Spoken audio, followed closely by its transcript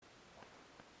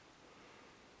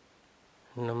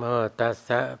Namo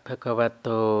tassa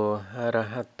bhagavato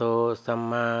arahato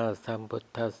samma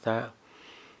sambuddhassa.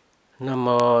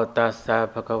 Namo tassa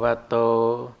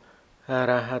bhagavato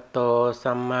arahato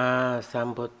samma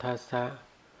sambuddhassa.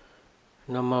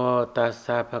 Namo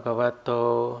tassa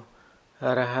bhagavato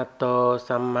arahato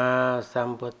samma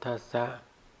sambuddhassa.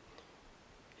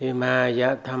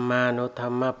 Imaya dhammanu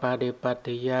dhamma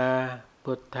padipattiya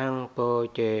buddhaṃ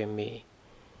pojemi.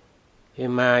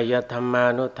 Imaya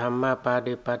dhammanu dhamma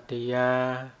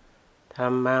padipattiya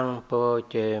dhammaṃ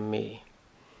pojemi.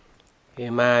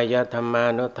 Imaya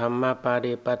dhammanu dhamma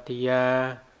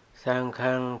padipattiya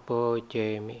saṅghaṃ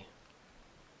pojemi.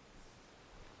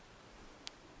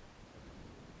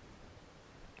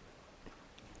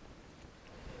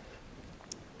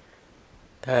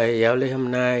 Thời giáo lý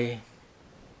hôm nay,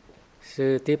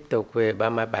 sư tiếp tục về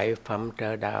 37 phẩm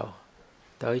trợ đạo,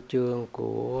 tới chương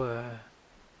của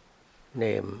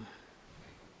niệm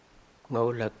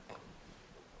ngũ lực.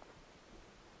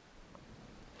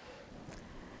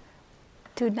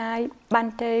 Tonight,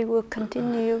 Bhante will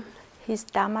continue his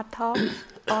Dhamma talk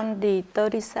on the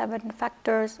 37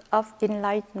 factors of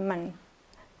enlightenment.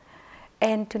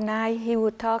 And tonight he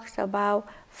will talk about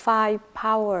 5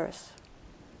 powers.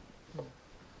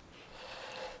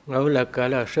 Ngũ lực gọi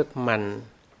là sức mạnh.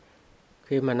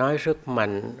 Khi mà nói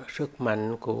sức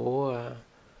mạnh của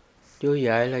Chúa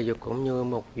dạy là cũng như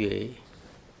một vị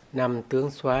 5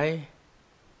 tướng soái,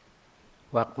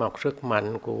 hoặc một sức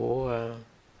mạnh của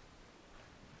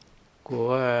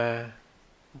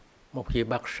một vị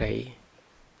bác sĩ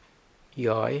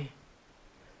giỏi,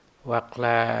 hoặc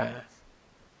là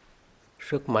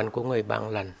sức mạnh của người bạn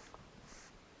lành.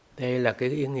 Đây là cái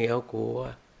ý nghĩa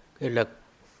của cái lực.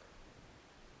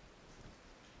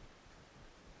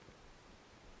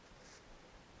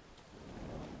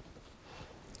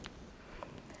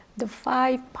 The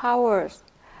 5 powers.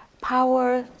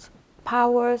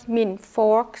 Powers mean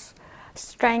force,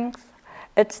 strength.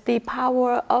 It's the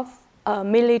power of a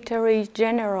military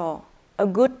general, a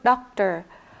good doctor,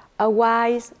 a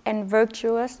wise and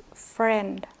virtuous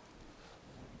friend.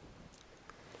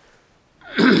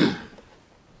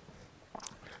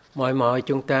 Mọi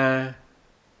chúng ta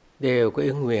đều có ý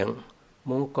nguyện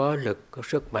muốn có lực, có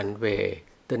sức mạnh về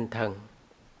tinh thần.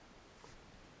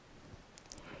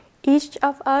 Each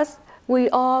of us, we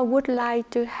all would like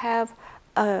to have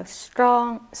a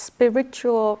strong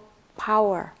spiritual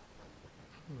power.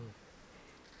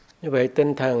 Như vậy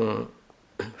tinh thần,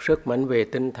 sức mạnh về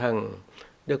tinh thần,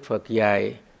 Đức Phật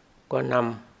dạy có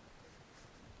 5.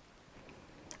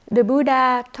 The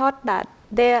Buddha taught that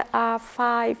there are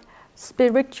 5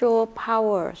 spiritual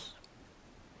powers.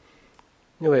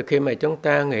 Như vậy khi mà chúng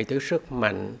ta nghĩ tới sức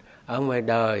mạnh ở ngoài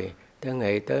đời, ta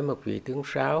nghĩ tới một vị tướng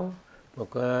sáo, một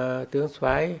tướng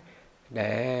soái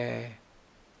để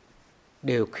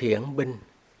điều khiển binh,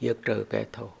 diệt trừ kẻ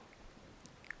thù.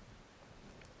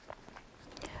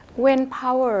 When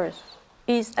powers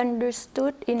is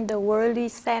understood in the worldly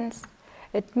sense,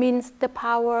 it means the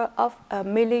power of a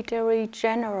military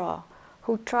general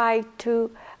who tried to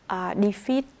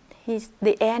defeat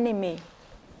the enemy.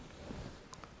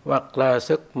 Hoặc là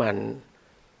sức mạnh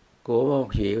của một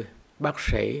vị bác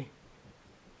sĩ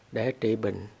để trị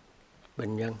bệnh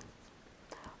nhân.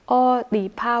 Or the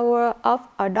power of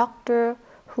a doctor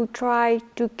who tried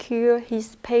to cure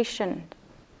his patient.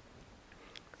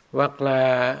 Hoặc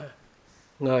là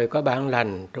người có bản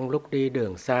lành trong lúc đi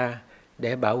đường xa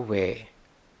để bảo vệ.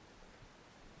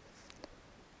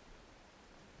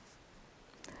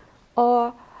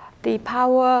 Or the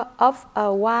power of a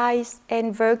wise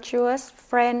and virtuous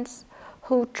friends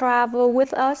who travel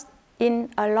with us in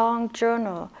a long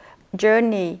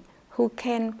journey who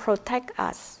can protect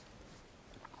us.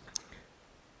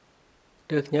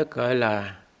 Trước nhất gọi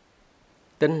là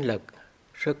tính lực,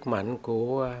 sức mạnh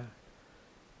của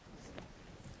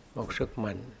một sức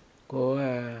mạnh của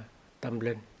tâm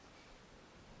linh.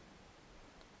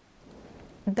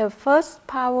 The first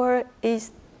power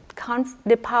is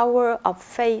the power of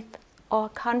faith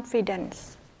or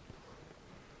confidence.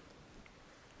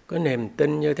 Có niềm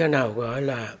tin như thế nào gọi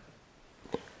là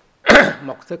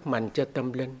một sức mạnh cho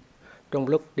tâm linh trong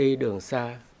lúc đi đường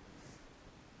xa.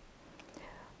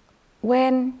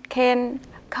 When can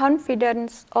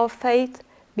confidence or faith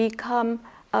become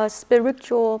a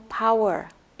spiritual power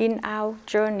in our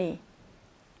journey?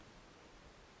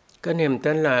 Cái niềm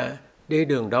tin là đi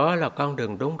đường đó là con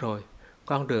đường đúng rồi,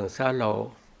 con đường xa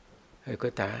lộ, thì cứ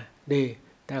ta đi,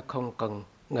 ta không cần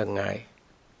ngần ngại.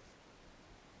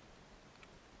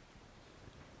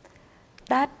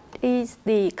 That is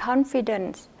the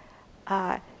confidence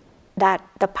that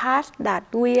the path that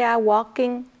we are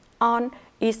walking on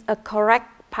is a correct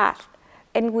path,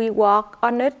 and we walk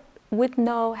on it with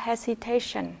no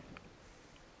hesitation.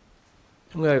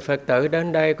 Người Phật tử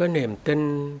đến đây có niềm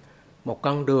tin một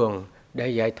con đường để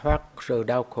giải thoát sự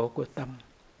đau khổ của tâm.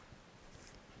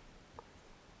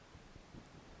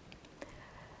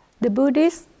 The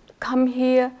Buddhists come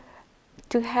here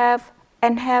to have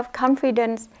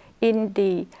confidence in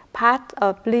the path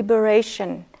of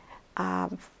liberation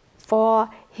for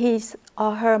his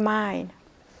or her mind.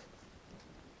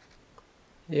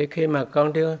 Vậy khi mà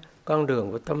con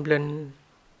đường của tâm linh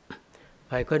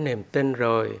phải có niềm tin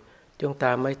rồi chúng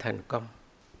ta mới thành công.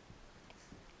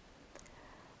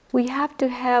 We have to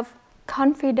have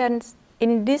confidence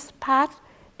in this path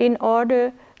in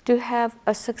order to have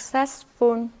a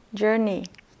successful journey.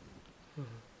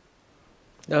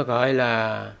 Đó gọi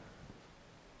là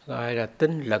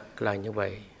tín lực là như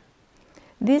vậy.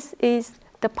 This is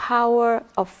the power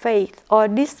of faith,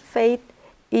 or this faith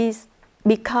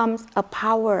becomes a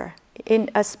power, in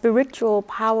a spiritual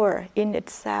power in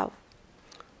itself.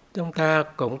 Chúng ta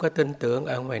cũng có tin tưởng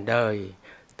ở ngoài đời.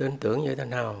 Tin tưởng như thế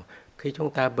nào? Khi chúng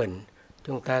ta bệnh,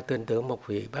 chúng ta tin tưởng một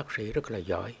vị bác sĩ rất là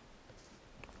giỏi.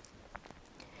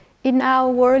 In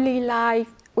our worldly life,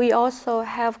 we also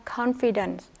have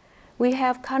confidence. We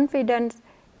have confidence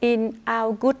in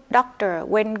our good doctor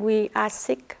when we are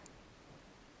sick.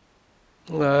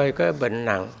 Người có bệnh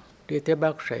nặng đi tới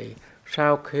bác sĩ,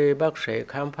 sau khi bác sĩ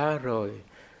khám phá rồi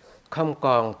không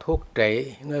còn thuốc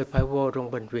trị, người phải vô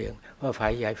trong bệnh viện và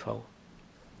phải giải phẫu.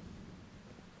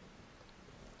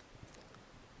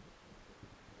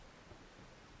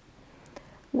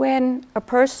 When a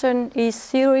person is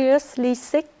seriously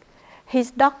sick,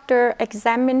 his doctor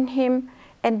examined him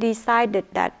and decided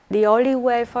that the only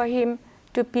way for him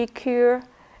to be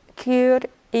cured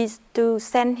is to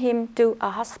send him to a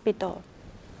hospital.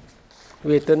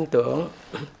 Vì tin tưởng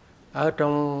ở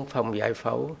trong phòng giải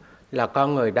phẫu là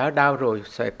con người đã đau rồi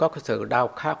sẽ có cái sự đau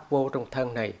khác vô trong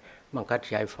thân này bằng cách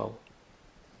giải phẫu.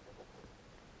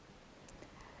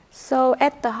 So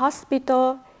at the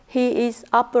hospital, he is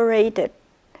operated.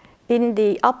 In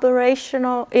the operation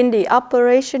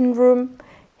room,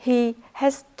 he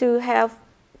has to have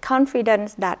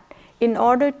confidence that in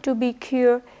order to be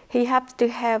cured, he has to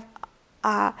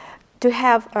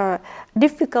have a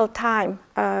difficult time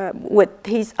with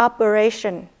his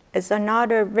operation. It's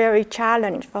another very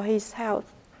challenge for his health.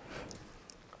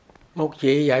 Một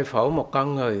vị giải phẫu một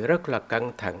con người rất là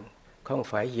cẩn thận, không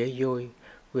phải dễ vui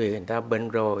vì người ta bệnh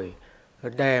rồi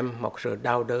đem một sự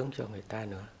đau đớn cho người ta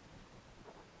nữa.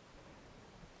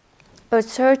 A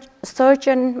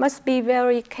surgeon must be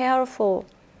very careful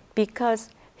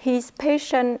because his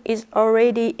patient is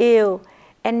already ill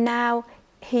and now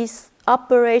his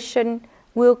operation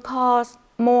will cause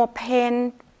more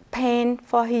pain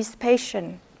for his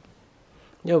patient.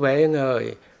 Như vậy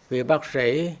vị bác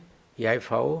sĩ giải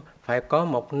phẫu phải có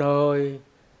một nơi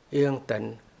yên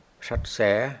tĩnh, sạch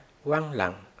sẽ, vắng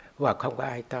lặng và không có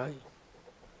ai tới.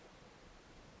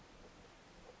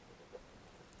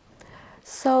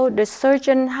 So the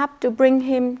surgeon have to bring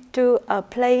him to a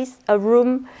place, a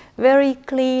room, very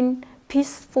clean,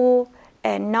 peaceful,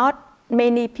 and not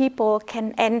many people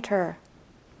can enter.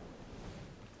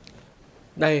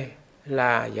 Đây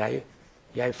là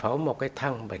giải phẫu một cái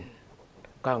thân bệnh.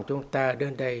 Còn chúng ta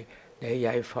đến đây để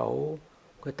giải phẫu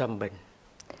cái tâm bệnh.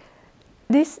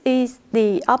 This is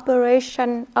the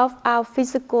operation of our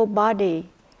physical body.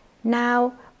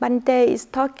 Now, Bhante is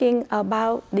talking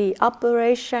about the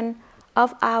operation of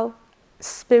our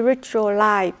spiritual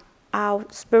life, our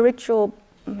spiritual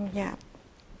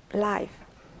life.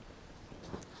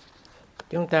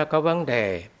 Chúng ta có vấn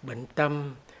đề bệnh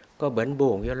tâm, có bệnh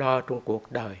buồn do lo trong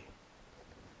cuộc đời.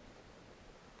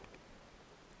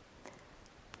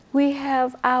 We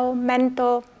have our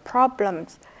mental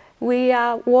problems. We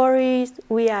are worried,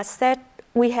 we are sad,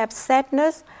 we have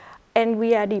sadness, and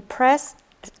we are depressed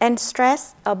and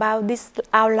stressed about this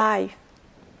our life.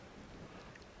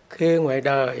 Khi ngoài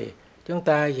đời chúng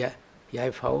ta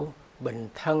giải phẫu bệnh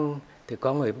thân thì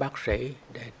có người bác sĩ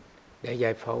để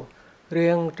giải phẫu.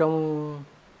 Riêng trong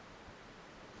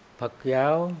Phật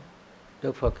giáo,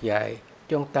 Đức Phật dạy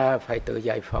chúng ta phải tự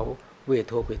giải phẫu vì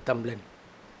thuộc về tâm linh.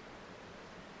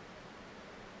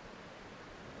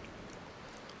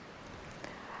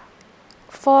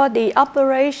 For the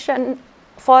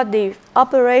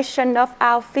operation of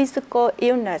our physical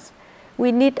illness,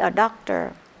 we need a doctor.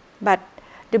 But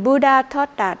the Buddha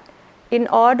taught that in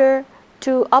order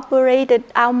to operate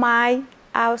our mind,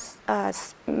 our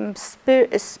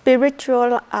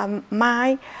spiritual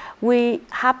mind, we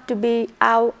have to be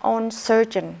our own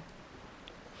surgeon.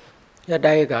 Ở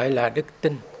đây gọi là đức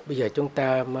tin. Bây giờ chúng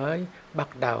ta mới bắt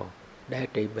đầu để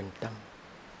trị bệnh tâm.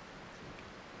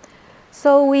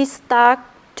 So we start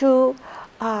to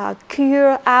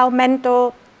cure our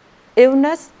mental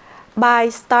illness by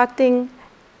starting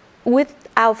with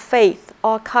our faith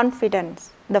or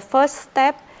confidence. The first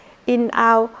step in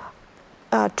our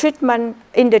treatment,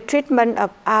 in the treatment of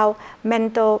our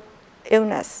mental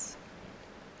illness.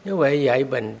 Như vậy dạy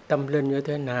bệnh tâm linh như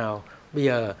thế nào? Bây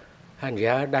giờ hành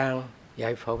giả đang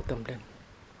giải phẫu tâm linh.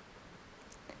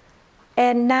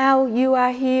 And now you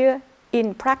are here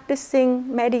in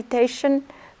practicing meditation.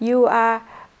 You are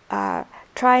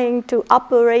trying to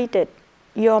operate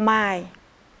your mind.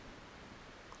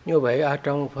 Như vậy ở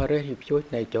trong Refuge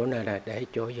này, chỗ này là để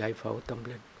chỗ giải phẫu tâm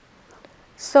linh.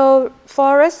 So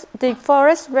the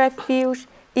forest refuge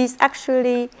is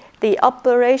actually the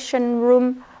operation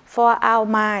room for our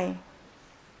mind.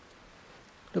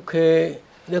 Lúc khi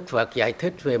Đức Phật giải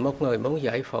thích về một người muốn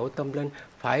giải phẫu tâm linh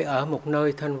phải ở một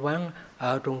nơi thanh vắng,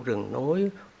 ở trong rừng núi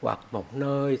hoặc một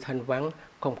nơi thanh vắng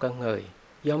không có người,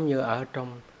 giống như ở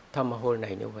trong Tham Hall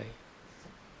này như vậy.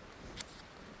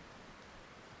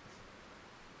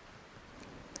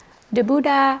 The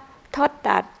Buddha taught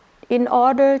that in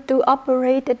order to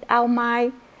operate our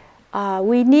mind,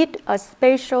 we need a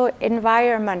special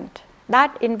environment.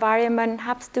 That environment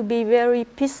has to be very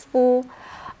peaceful,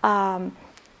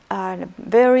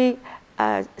 very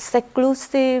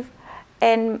seclusive,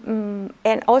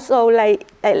 and also like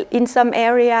in some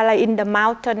area, like in the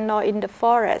mountain or in the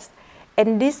forest.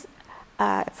 And this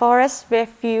forest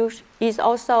refuge is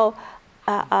also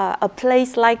a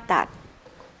place like that.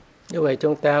 Như vậy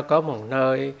chúng ta có một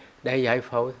nơi để giải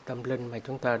phẫu tâm linh mà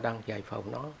chúng ta đang giải phẫu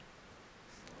nó.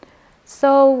 So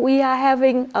we are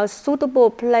having a suitable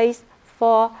place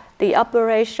for the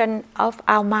operation of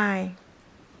our mind.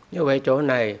 Như vậy chỗ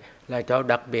này là chỗ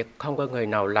đặc biệt, không có người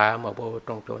nào lạ mà vô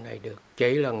trong chỗ này được,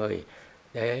 chỉ là người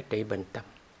để trị bệnh tâm.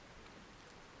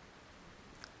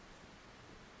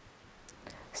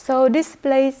 So this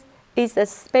place is a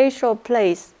special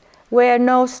place where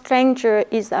no stranger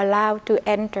is allowed to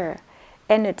enter,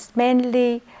 and it's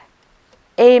mainly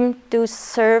aimed to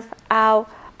serve our,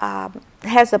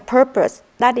 has a purpose,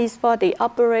 that is for the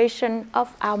operation of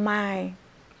our mind.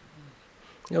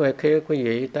 Như vậy khi quý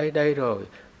vị tới đây rồi,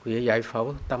 quý vị giải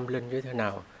phẫu tâm linh như thế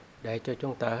nào để cho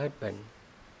chúng ta hết bệnh?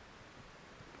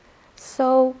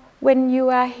 So when you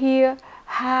are here,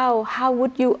 how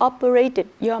would you operate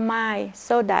your mind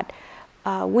so that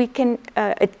we can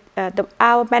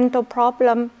our mental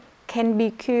problem can be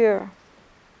cured?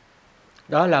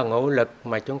 Đó là ngũ lực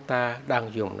mà chúng ta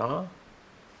đang dùng nó.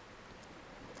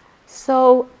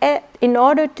 So in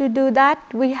order to do that,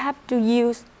 we have to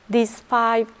use these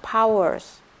 5 powers.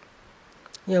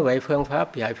 Như vậy phương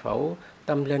pháp giải phẫu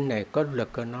tâm linh này có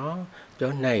lực của nó.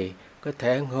 Chỗ này có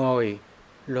thể ngồi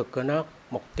lực của nó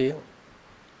 1 tiếng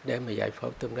để mà giải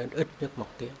phẫu tâm linh, ít nhất 1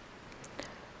 tiếng.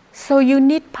 So you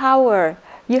need power.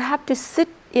 You have to sit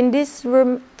in this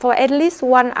room for at least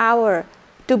 1 hour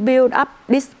to build up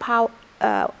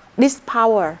this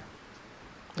power.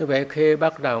 Như vậy khi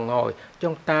bắt đầu ngồi,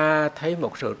 chúng ta thấy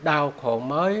một sự đau khổ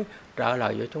mới trở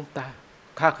lại với chúng ta,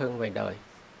 khác hơn ngoài đời.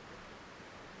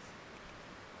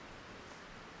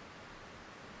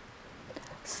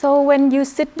 So when you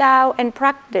sit down and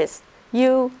practice,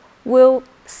 you will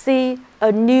see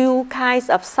a new kinds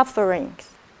of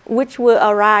sufferings which will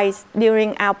arise during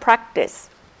our practice.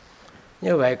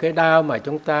 Như vậy cái đau mà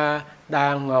chúng ta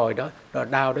đang ngồi đó, là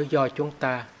đau đó do chúng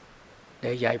ta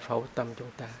để giải phẫu tâm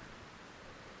chúng ta.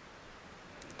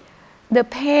 The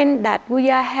pain that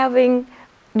we are having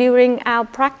during our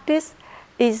practice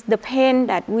is the pain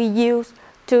that we use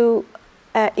to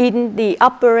in the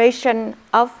operation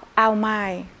of our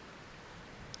mind.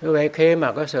 Như vậy khi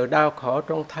mà có sự đau khổ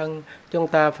trong thân, chúng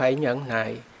ta phải nhẫn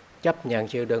nại, chấp nhận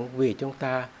chịu đựng vì chúng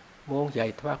ta muốn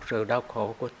giải thoát sự đau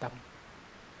khổ của tâm.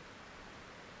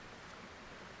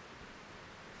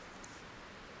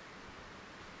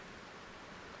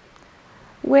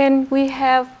 When we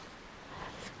have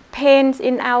pains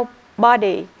in our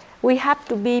body, we have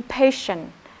to be patient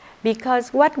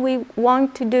because what we want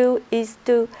to do is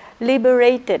to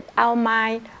liberate our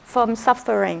mind from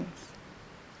suffering.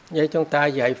 Vậy chúng ta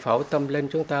giải phẫu tâm linh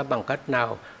chúng ta bằng cách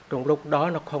nào? Trong lúc đó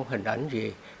nó không hình ảnh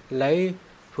gì, lấy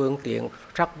phương tiện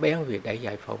sắc bén vì để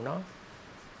giải phẫu nó.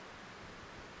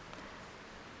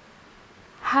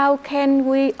 How can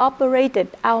we operate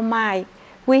our mind?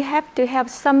 We have to have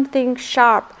something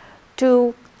sharp to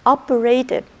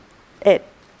operate it.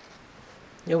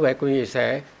 Như vậy quý vị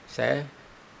sẽ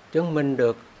chứng minh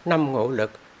được 5 ngũ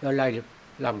lực nó lại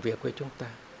làm việc với chúng ta.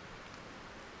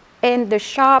 And the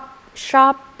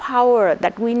sharp power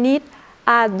that we need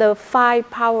are the 5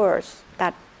 powers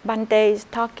that Bhante is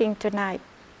talking tonight.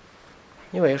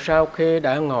 Như vậy sau khi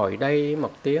đã ngồi đây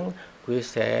một tiếng, quý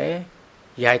sẽ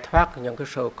giải thoát những cái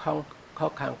sự khó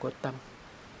khăn của tâm.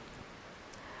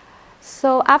 So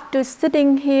after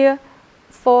sitting here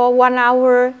for 1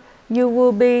 hour, you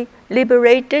will be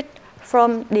liberated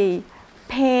from the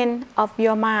pain of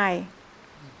your mind.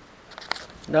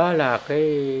 Đó là cái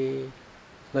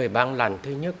người bạn lành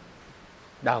thứ nhất,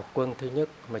 đạo quân thứ nhất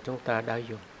mà chúng ta đã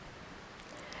dùng.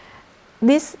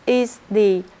 This is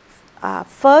the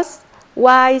first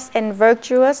wise and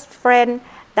virtuous friend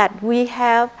that we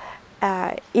have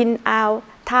in our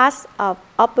task of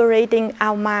operating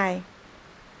our mind.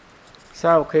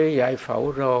 Sau khi giải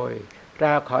phẫu rồi,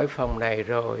 ra khỏi phòng này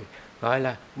rồi, gọi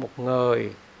là một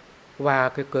người qua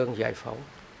cái cơn giải phẫu.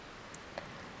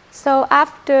 So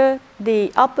after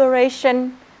the operation,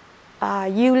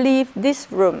 you leave this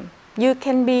room. You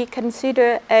can be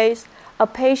considered as a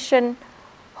patient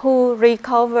who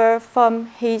recovered from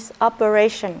his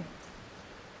operation.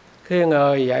 Khi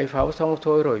người giải phẫu xong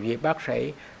xuôi rồi, vị bác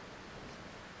sĩ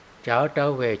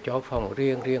trở về chỗ phòng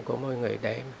riêng của mỗi người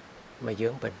để mà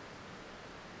dưỡng bệnh.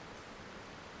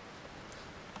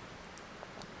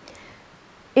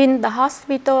 In the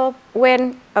hospital,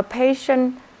 when a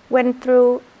patient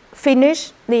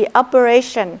finished the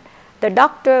operation, the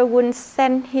doctor would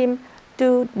send him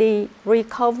to the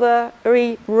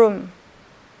recovery room.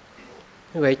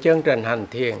 Như vậy chương trình hành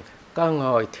thiền có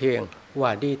ngồi thiền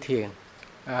và đi thiền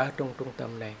ở trong trung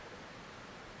tâm này.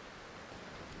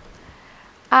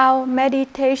 Our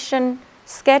meditation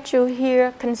schedule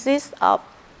here consists of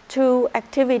 2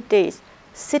 activities,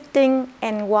 sitting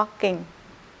and walking.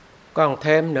 Còn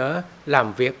thêm nữa,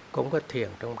 làm việc cũng có thiền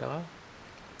trong đó.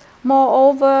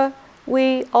 Moreover,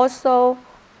 we also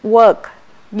work.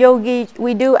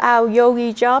 We do our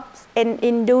yogi jobs, and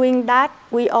in doing that,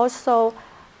 we also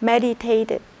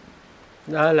meditated.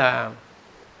 Đó là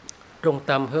trung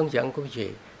tâm hướng dẫn của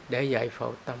vị để giải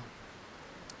phẫu tâm.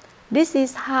 This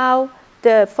is how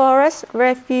the forest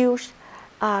refuge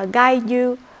guide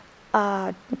you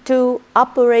to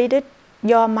operate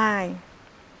your mind.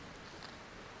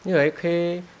 Như vậy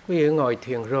khi quý vị ngồi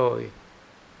thiền rồi,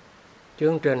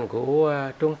 chương trình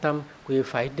của trung tâm quý vị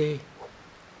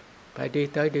phải đi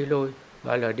tới đi lui,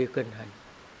 gọi là đi kinh hành.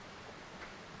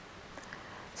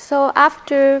 So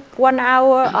after 1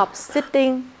 hour of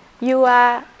sitting, you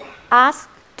are asked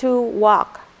to walk,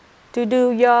 to do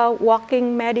your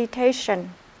walking meditation.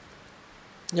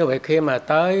 Như vậy khi mà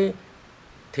tới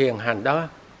thiền hành đó,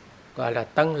 gọi là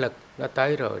tăng lực nó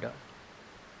tới rồi đó.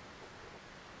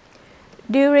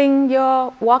 During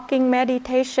your walking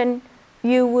meditation,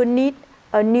 you will need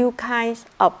a new kind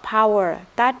of power.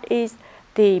 That is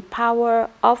the power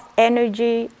of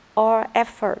energy or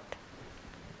effort.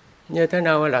 Như thế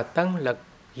nào là tăng lực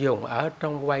dùng ở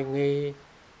trong quay nghi,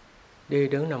 đi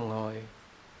đứng nằm ngồi?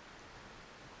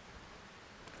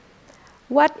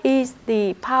 What is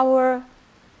the power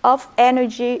of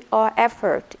energy or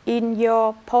effort in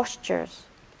your postures?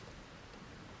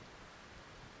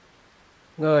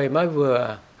 Người mới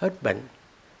vừa hết bệnh,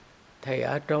 thì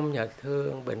ở trong nhà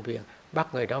thương bệnh viện bắt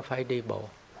người đó phải đi bộ,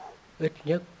 ít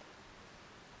nhất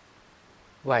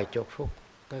vài chục phút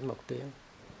tới 1 tiếng.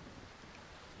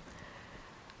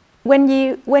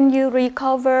 When you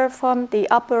recover from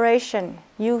the operation,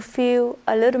 you feel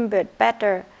a little bit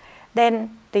better. Then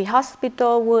the hospital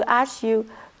will ask you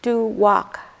to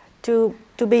walk,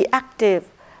 to be active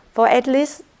for at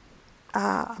least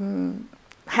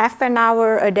half an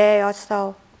hour a day or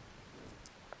so.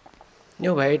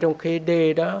 Như vậy trong khi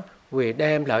đi đó, vì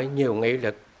đem lại nhiều nghị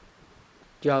lực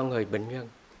cho người bệnh nhân.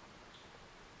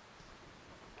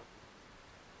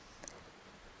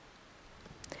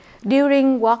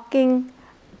 During walking,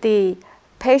 the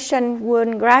patient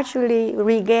will gradually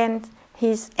regain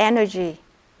his energy.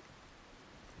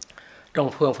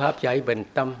 Trong phương pháp giải bệnh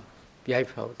tâm, giải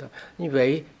phẫu tâm, như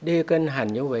vậy đi kinh hành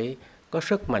như vậy có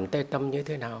sức mạnh tê tâm như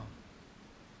thế nào?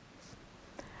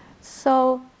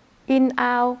 So in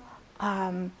our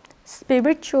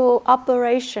spiritual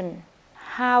operation,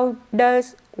 how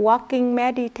does walking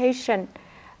meditation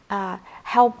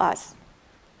help us?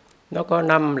 Nó có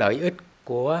 5 lợi ích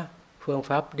của phương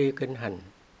pháp đi kinh hành.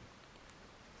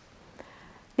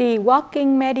 The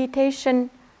walking meditation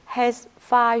has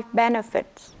 5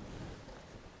 benefits.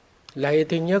 Lợi ích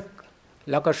thứ nhất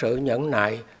là có sự nhẫn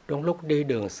nại trong lúc đi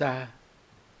đường xa.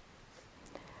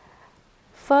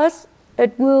 First, it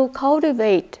will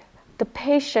cultivate the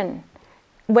patience.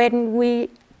 When we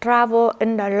travel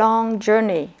in a long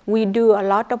journey, we do a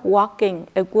lot of walking.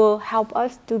 It will help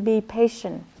us to be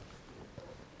patient.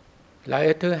 Lợi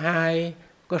ích thứ hai,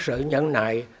 có sự nhẫn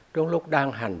nại trong lúc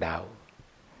đang hành đạo.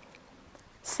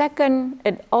 Second,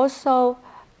 it also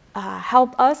help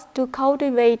us to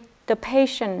cultivate the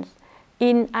patience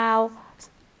in our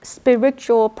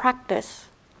spiritual practice.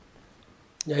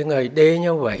 Vậy người đi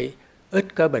như vậy ít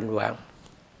có bệnh hoạn,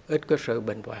 ít có sự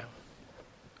bệnh hoạn.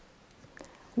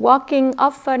 Walking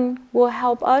often will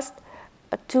help us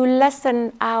to lessen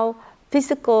our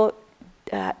physical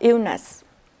illness.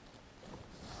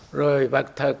 Rồi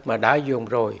vật thực mà đã dùng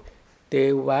rồi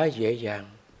tiêu hóa dễ dàng.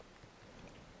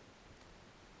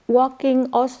 Walking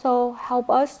also help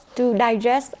us to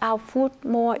digest our food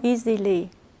more easily.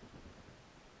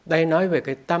 Đây nói về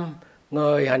cái tâm,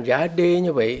 người hành giả đi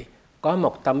như vậy có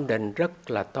một tâm định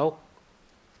rất là tốt.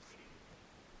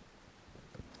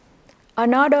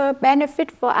 Another benefit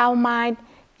for our mind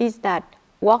is that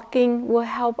walking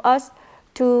will help us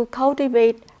to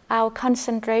cultivate our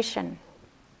concentration.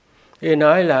 Khi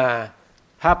nói là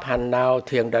pháp hành nào,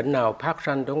 thiền định nào phát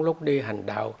sanh trong lúc đi hành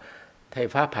đạo, thì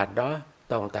pháp hành đó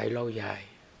tồn tại lâu dài.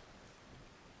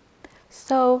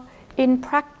 So, in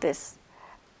practice,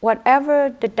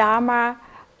 whatever the Dharma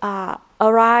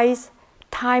arise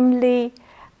timely,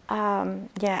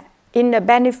 in a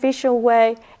beneficial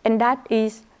way, and that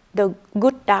is the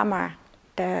good Dharma,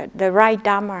 the right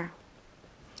Dharma.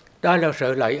 Đó là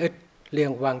sự lợi ích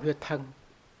liên quan với thân.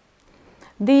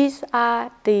 These are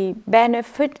the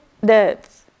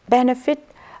benefit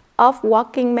of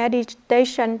walking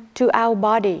meditation to our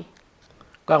body.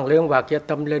 Còn liên quan với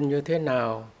tâm linh như thế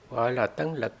nào gọi là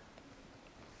tấn lực.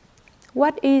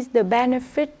 What is the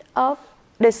benefit of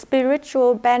the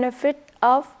spiritual benefit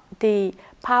of the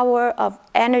power of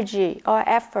energy or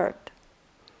effort?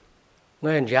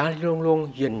 Người hành giả luôn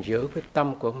luôn gìn giữ cái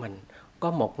tâm của mình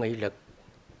có một nghị lực.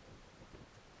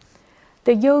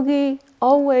 The yogi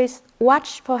always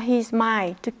watch for his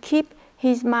mind to keep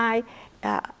his mind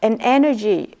an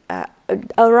energy,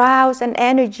 arouse an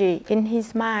energy in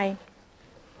his mind.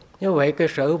 Như vậy cái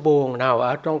sự buồn nào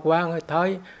ở trong quá hơi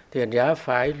thói thì hành giả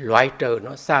phải loại trừ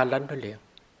nó, xa lánh nó liền.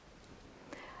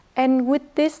 And with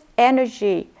this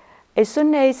energy, as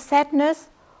soon as sadness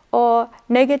or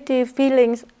negative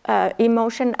feelings,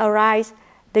 emotion arise,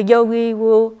 the yogi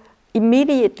will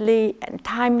immediately and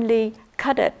timely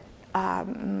cut it,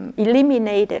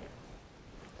 eliminate it.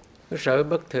 Cái sự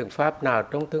bất thường pháp nào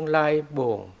trong tương lai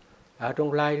buồn, ở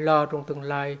trong lai lo trong tương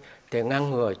lai thì ngăn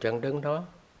ngừa trận đứng đó.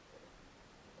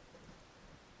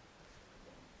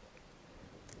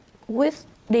 With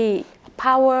the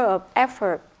power of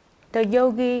effort, the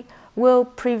yogi will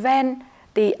prevent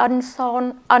the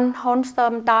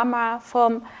unwholesome dharma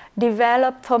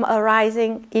from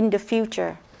arising in the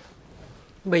future.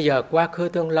 Bây giờ quá khứ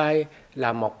tương lai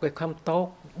là một cái không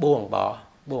tốt, buồn bỏ.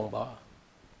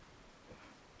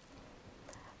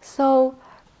 So,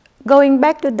 going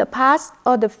back to the past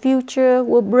or the future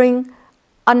will bring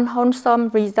unwholesome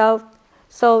results.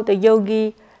 So the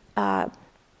yogi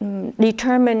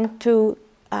determined to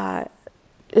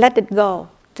let it go,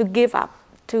 to give up,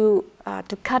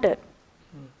 to cut it.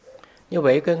 Như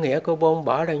vậy cái nghĩa của buông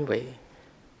bỏ là như vậy.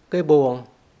 Cái buồn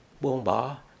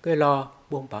bỏ, cái lo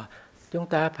buông bỏ. Chúng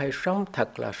ta phải sống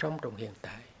thật là sống trong hiện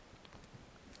tại.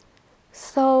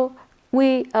 So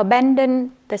we abandon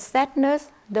the sadness,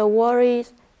 the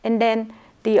worries, and then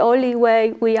the only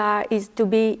way we are is to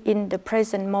be in the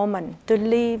present moment, to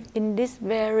live in this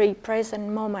very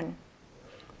present moment.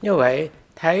 Như vậy,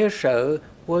 thấy sự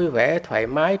vui vẻ, thoải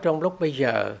mái trong lúc bây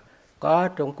giờ, có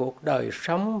trong cuộc đời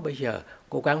sống bây giờ,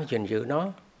 cố gắng gìn giữ nó.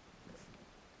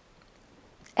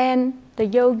 And the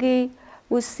yogi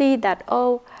will see that,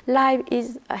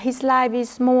 his life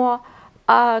is more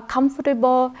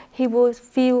comfortable, he will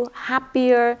feel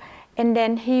happier, and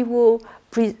then he will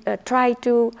try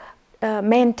to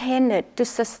maintain it, to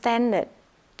sustain it,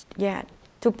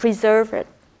 to preserve it.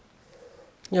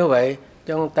 Như vậy,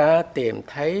 chúng ta tìm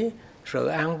thấy sự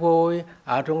an vui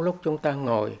ở trong lúc chúng ta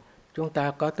ngồi, chúng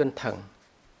ta có tinh thần.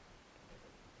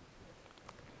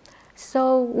 So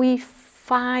we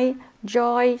find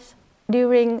joy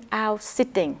during our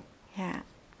sitting.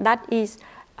 That is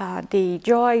the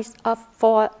joy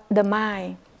for the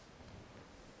mind.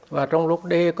 Và trong lúc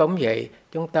đi cũng vậy,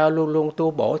 chúng ta luôn luôn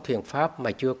tu bổ thiền pháp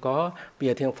mà chưa có. Bây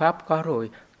giờ thiền pháp có rồi,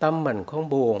 tâm mình không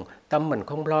buồn, tâm mình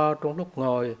không lo trong lúc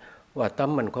ngồi, và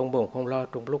tâm mình không buồn, không lo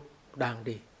trong lúc đang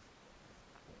đi.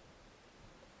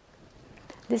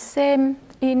 The same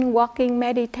in walking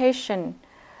meditation.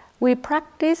 We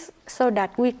practice so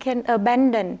that we can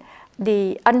abandon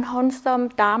the unwholesome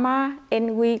dharma and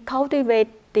we cultivate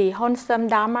the wholesome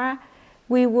dharma.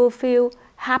 We will feel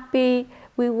happy,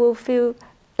 we will feel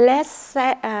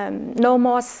no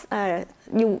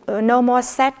more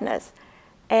sadness,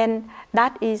 and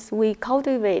that is we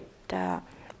cultivate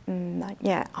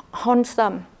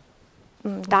wholesome.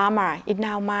 Dharma in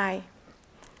our mind.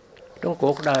 Trong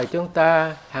cuộc đời chúng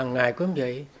ta hàng ngày cũng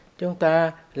vậy, chúng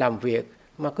ta làm việc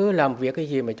mà cứ làm việc cái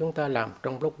gì mà chúng ta làm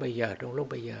trong lúc bây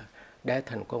giờ để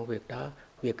thành công việc đó,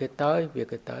 việc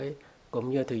cái tới cũng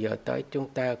như từ giờ tới chúng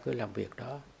ta cứ làm việc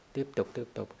đó tiếp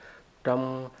tục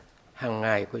trong hàng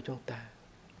ngày của chúng ta.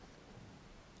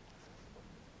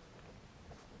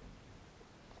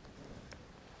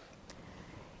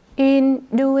 In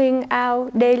doing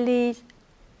our daily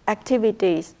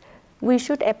activities, we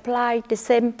should apply the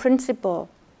same principle.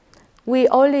 We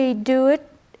only do it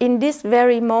in this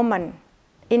very moment,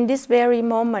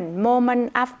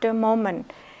 moment after moment,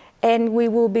 and we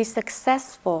will be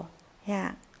successful.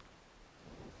 Yeah.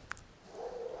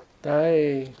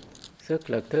 Tới sức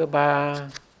lực thứ ba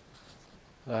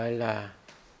gọi là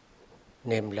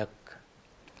niệm lực.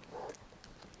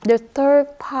 The third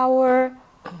power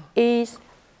is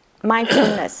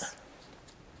mindfulness.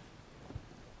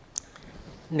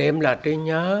 Niệm là trí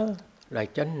nhớ, là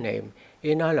chánh niệm,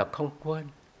 ý nói là không quên.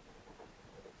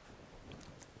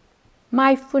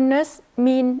 Mindfulness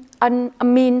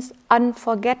means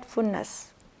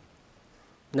unforgetfulness.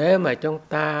 Nếu mà chúng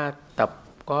ta tập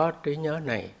có trí nhớ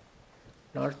này,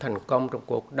 nó thành công trong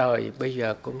cuộc đời bây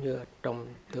giờ cũng như trong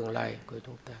tương lai của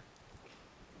chúng ta.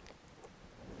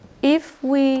 If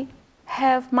we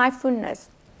have mindfulness,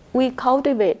 we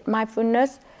cultivate mindfulness,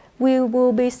 we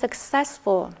will be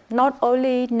successful not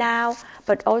only now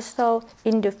but also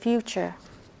in the future.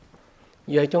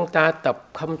 Giờ chúng ta tập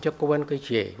không cho quên cái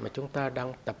gì mà chúng ta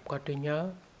đang tập có trí nhớ.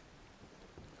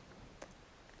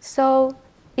 So,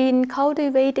 in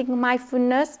cultivating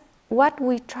mindfulness, what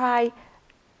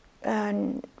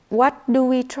do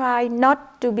we try not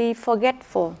to be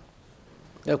forgetful?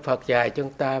 Đức Phật dạy chúng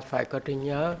ta phải có trí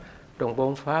nhớ trong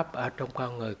 4 pháp ở trong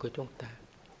con người của chúng ta.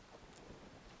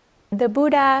 The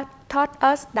Buddha taught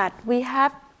us that we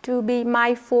have to be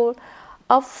mindful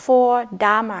of 4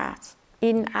 dharmas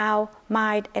in our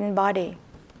mind and body.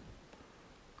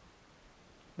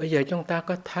 Bây giờ chúng ta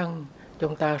có thân,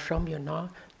 chúng ta sống với nó,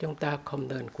 chúng ta không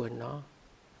nên quên nó.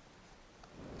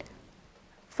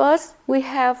 First, we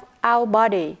have our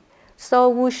body, so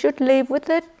we should live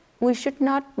with it. We should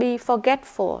not be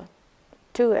forgetful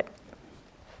to it.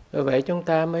 Vì vậy chúng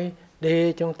ta mới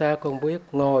đi, chúng ta cũng biết,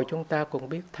 ngồi chúng ta cũng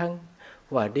biết thân,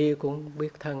 và đi cũng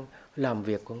biết thân, làm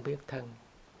việc cũng biết thân.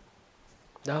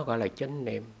 Đó gọi là chánh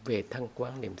niệm về thân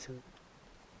quán niệm xứ.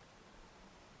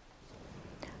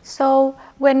 So,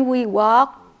 when we walk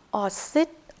or sit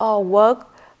or work,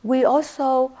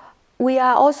 we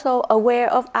are also aware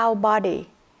of our body.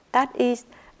 That is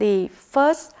the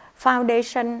first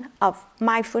foundation of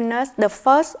mindfulness, the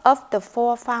first of the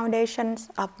 4 foundations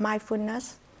of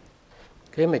mindfulness.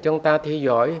 Khi mà chúng ta theo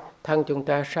dõi thân chúng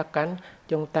ta sát cánh,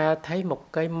 chúng ta thấy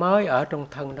một cái mới ở trong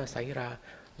thân nó xảy ra,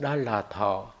 đó là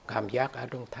thọ, cảm giác ở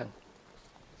trong thân.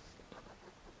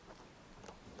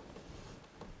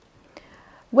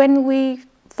 When we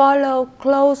follow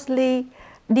closely,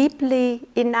 deeply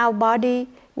in our body,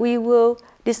 we will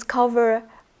discover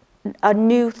a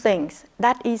new things.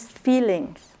 That is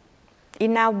feelings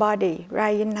in our body,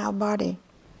 right in our body.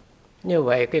 Như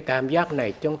vậy cái cảm giác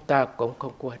này chúng ta cũng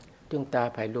không quên. Chúng ta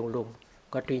phải luôn luôn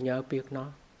có trí nhớ biết nó.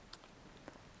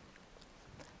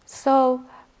 So,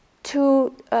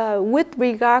 with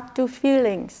regard to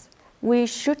feelings, we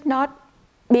should not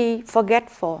be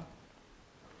forgetful.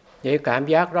 Vậy cảm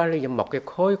giác đó là một cái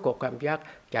khối của cảm giác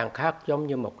chẳng khác giống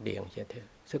như một điện vậy thôi,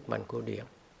 sức mạnh của điện.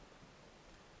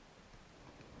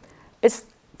 Its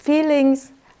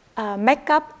feelings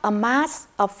make up a mass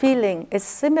of feeling. It's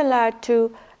similar to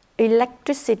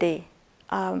electricity.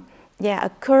 A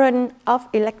current of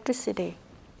electricity.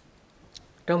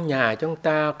 Trong nhà chúng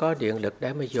ta có điện lực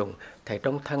để mà dùng, thì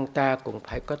trong thân ta cũng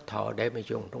phải có thọ để mà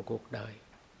dùng trong cuộc đời.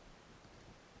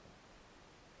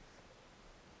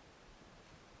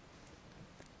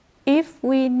 If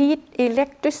we need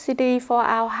electricity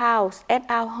for our house, at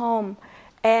our home,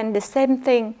 and the same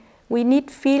thing, we need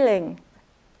feeling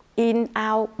in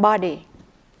our body.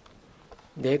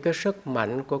 Để cái sức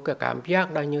mạnh của cái cảm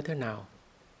giác đó như thế nào?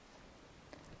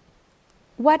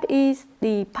 What is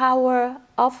the power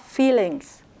of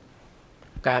feelings?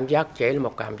 Cảm giác chỉ là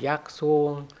một cảm giác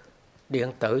suông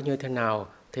điện tử như thế nào,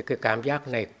 thì cái cảm giác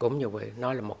này cũng như vậy,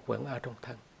 nó là một vấn ở trong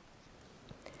thân.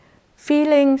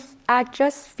 Feelings are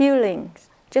just feelings,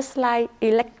 just like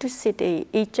electricity.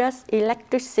 It's just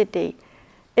electricity.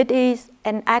 It is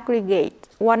an aggregate,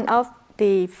 one of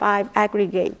the 5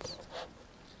 aggregates.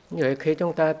 Như vậy khi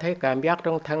chúng ta thấy cảm giác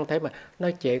trong thân, thấy mà nó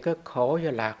chỉ có khổ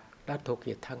và lạc, đó thuộc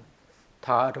về thân,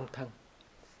 thọ ở trong thân.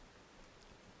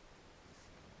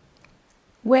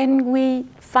 When we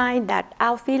find that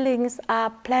our feelings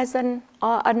are pleasant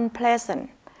or unpleasant,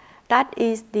 that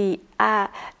is the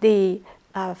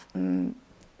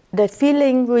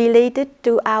feeling related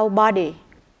to our body.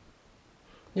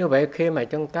 Như vậy khi mà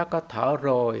chúng ta có thọ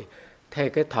rồi, thì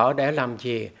cái thọ để làm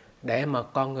gì? Để mà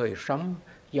con người sống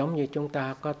giống như chúng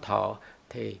ta có thọ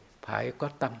thì phải có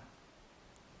tâm.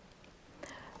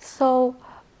 So,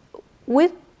 with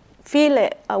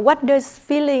feeling, what does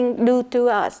feeling do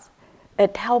to us?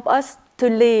 It helps us to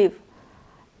live.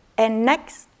 And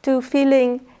next to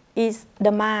feeling is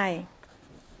the mind.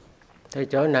 Thì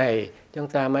chỗ này chúng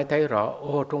ta mới thấy rõ,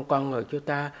 trong con người chúng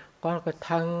ta có cái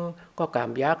thân, có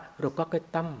cảm giác, rồi có cái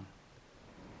tâm.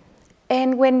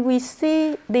 And when we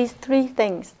see these three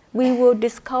things, we will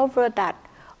discover that,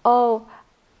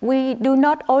 we do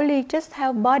not only just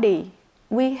have body,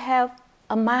 we have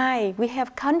a mind, we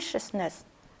have consciousness.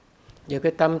 Vậy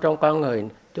cái tâm trong con người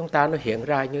chúng ta nó hiện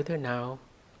ra như thế nào?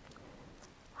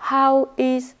 How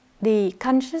is the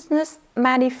consciousness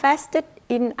manifested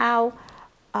in our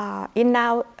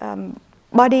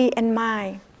body and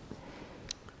mind?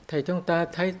 Thì chúng ta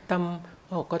thấy tâm,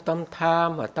 có tâm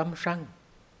tham và tâm sân.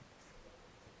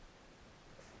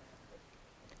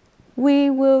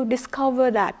 We will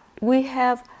discover that we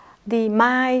have the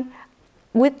mind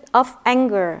of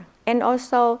anger and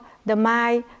also the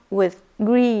mind with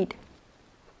greed.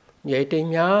 Vậy trí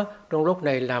nhớ trong lúc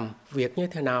này làm việc như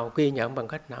thế nào, ghi nhận bằng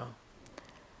cách nào?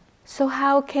 So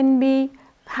how can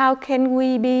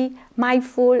we be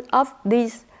mindful of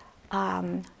these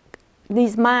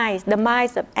minds, the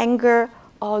minds of anger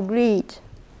or greed?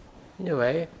 Như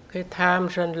vậy, cái tham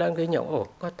sinh lên, ghi nhận,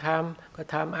 có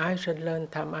tham ái sinh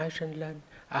lên,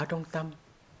 ở trong tâm.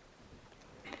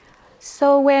 So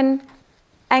when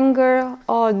anger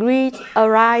or greed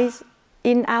arise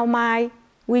in our mind,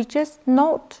 we just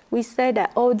note, we say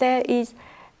that, there is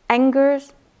anger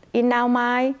in our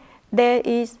mind, there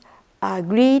is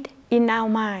greed in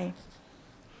our mind.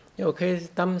 Nhưng khi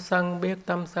tâm sân, biết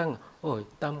tâm sân,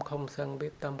 tâm không sân,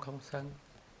 biết tâm không sân.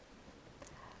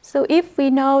 So if we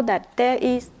know that there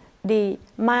is the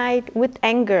mind with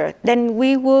anger, then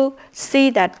we will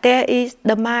see that there is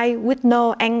the mind with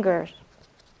no anger.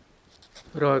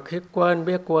 Rồi khi quên,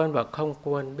 biết quên, và không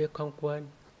quên, biết không quên.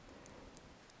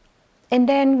 And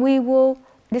then we will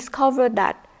discover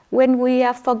that when we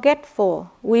are forgetful,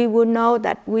 we will know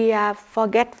that we are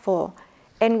forgetful.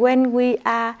 And when we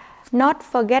are not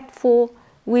forgetful,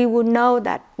 we will know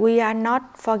that we are not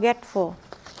forgetful.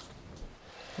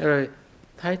 Rồi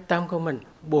thấy tâm của mình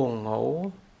buồn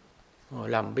ngủ,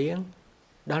 làm biếng,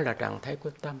 đó là trạng thái của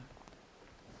tâm.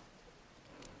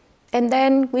 And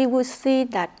then we will see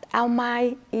that our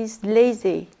mind is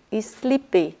lazy, is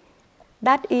sleepy.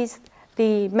 That is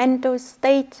the mental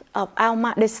state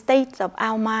of the state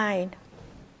of our mind.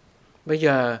 Bây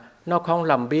giờ nó không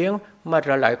làm biếng mà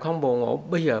rồi lại không buồn ngủ.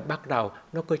 Bây giờ bắt đầu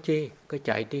nó có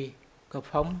chạy đi, có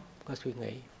phóng, có suy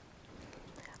nghĩ.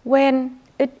 When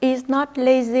it is not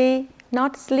lazy,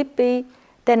 not sleepy,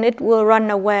 then it will run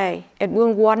away. It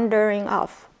will wandering off.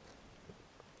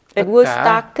 It will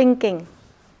start thinking.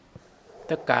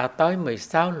 Tất cả tới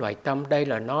 16 loại tâm, đây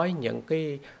là nói những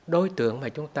cái đối tượng mà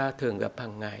chúng ta thường gặp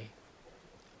hàng ngày.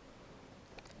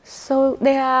 So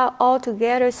there are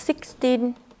altogether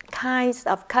 16 kinds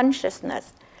of consciousness.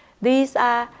 These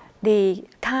are the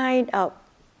kind of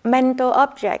mental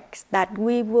objects that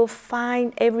we will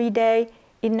find every day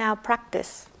in our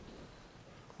practice.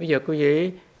 Bây giờ quý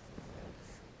vị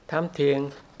tham thiền,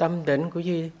 tâm định, quý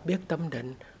vị biết tâm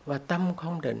định, và tâm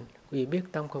không định, quý vị biết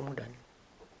tâm không định.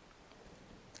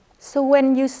 So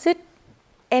when you sit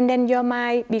and then your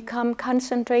mind become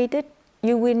concentrated,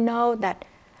 you will know that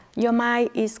your mind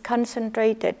is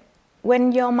concentrated.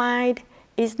 When your mind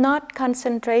is not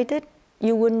concentrated,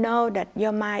 you will know that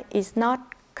your mind is not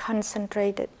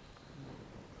concentrated.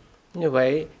 Như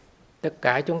vậy, tất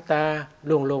cả chúng ta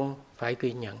luôn luôn phải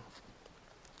ghi nhận,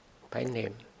 phải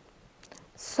niệm.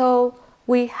 So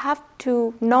we have to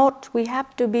note, we have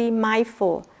to be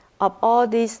mindful of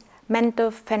all these mental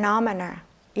phenomena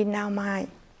in our mind.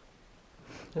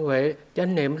 Như vậy,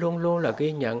 chánh niệm luôn luôn là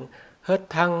ghi nhận, hết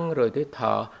thân rồi tới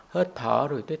thọ, hết thọ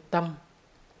rồi tới tâm,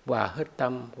 và hết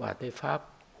tâm và tới pháp.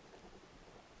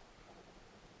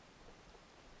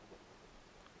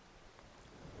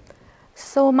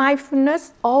 So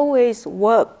mindfulness always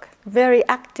work very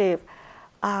active.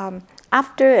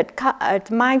 After it's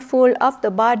mindful of the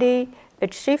body,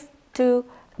 it shifts to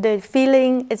the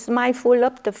feeling. It's mindful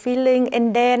of the feeling,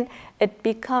 and then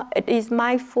it is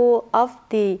mindful of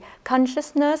the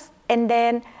consciousness, and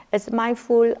then it's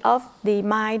mindful of the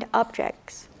mind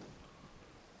objects.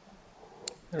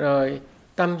 Rồi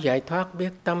tâm giải thoát biết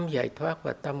tâm giải thoát,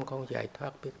 và tâm không giải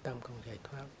thoát biết tâm không giải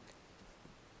thoát.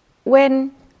 When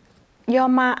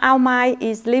our mind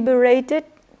is liberated,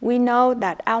 we know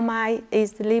that our mind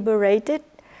is liberated.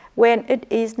 When it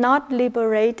is not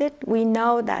liberated, we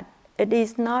know that it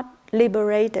is not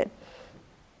liberated.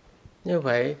 Như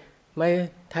vậy mới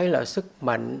thấy là sức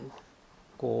mạnh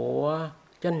của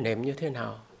chánh niệm như thế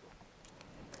nào.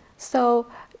 So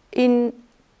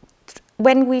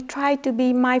when we try to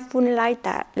be mindful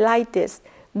like this,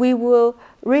 we will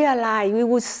realize, we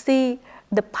will see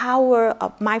the power of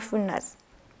mindfulness.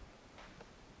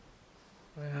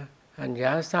 Hành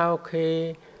giả sau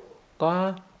khi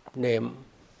có niệm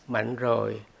mạnh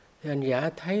rồi, thì hành giả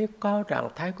thấy có trạng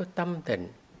thái của tâm tịnh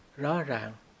rõ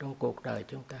ràng trong cuộc đời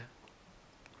chúng ta.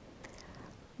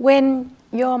 When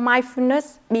your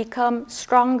mindfulness becomes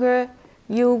stronger,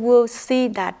 you will see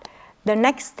that the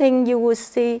next thing you will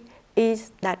see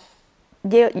is that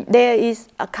there is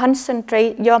a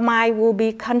concentrate. Your mind will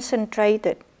be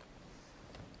concentrated.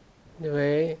 Như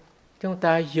vậy chúng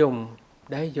ta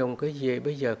dùng cái gì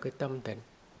bây giờ, cái tâm tịnh?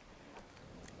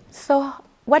 So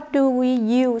what do we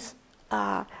use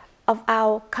of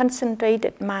our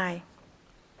concentrated mind?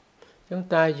 Chúng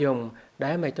ta dùng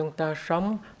để mà chúng ta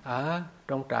sống ở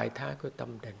trong trạng thái của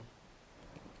tâm định.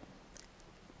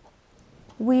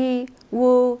 We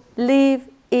will live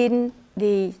in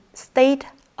the state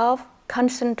of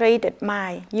concentrated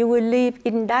mind. You will live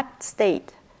in that state,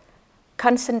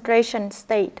 concentration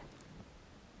state.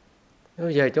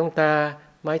 Bây giờ chúng ta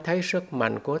mới thấy sức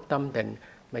mạnh của tâm định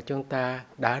mà chúng ta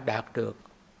đã đạt được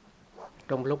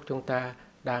trong lúc chúng ta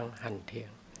đang hành thiền.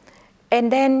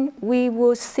 And then we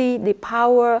will see the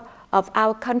power of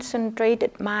our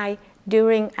concentrated mind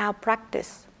during our practice.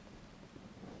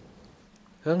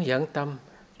 Hướng dẫn tâm.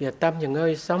 Giờ tâm những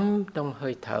ơi sống trong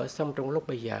hơi thở, sống trong lúc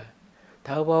bây giờ.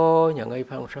 Thở vô những ơi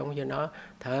放鬆với nó,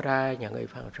 thở ra những ơi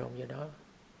放鬆với nó.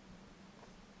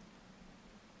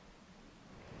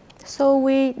 So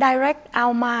we direct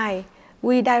our mind.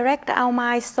 We direct our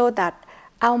mind so that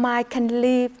our mind can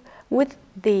live with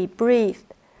the breath.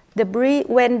 The breath,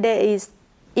 when there is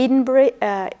in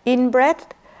breath,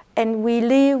 and we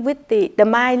live with the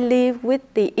mind live with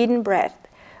the in breath.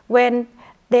 When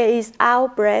there is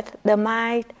out breath, the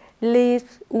mind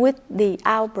lives with the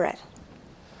out breath.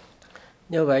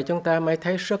 Như vậy chúng ta mới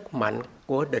thấy sức mạnh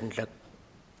của định lực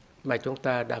mà chúng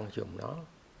ta đang dùng nó.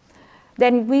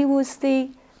 Then we will see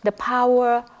the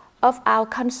power of our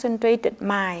concentrated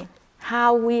mind,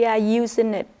 how we are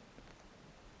using it.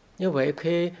 Như vậy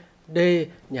khi đi,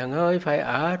 nhận ơi phải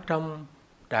ở trong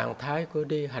trạng thái của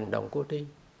đi, hành động của đi.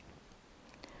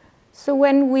 So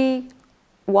when we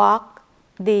walk,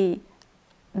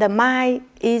 the mind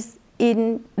is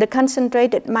in, the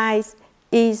concentrated mind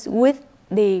is with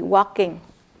the walking.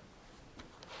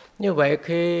 Như vậy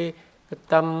khi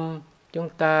tâm chúng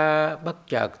ta bất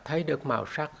chợt thấy được màu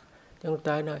sắc, chúng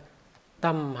ta nói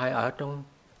tâm hãy ở trong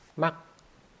mắt,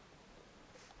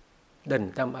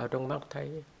 định tâm ở trong mắt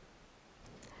thấy.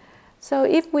 So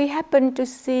if we happen to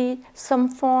see some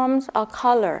forms or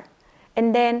color,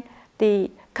 and then the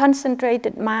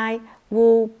concentrated mind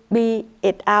will be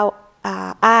at our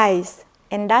eyes,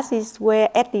 and that is where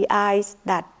at the eyes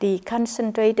that the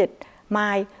concentrated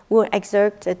mind will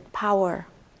exert its power.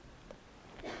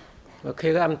 Và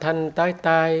khi cái âm thanh tới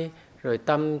tai, rồi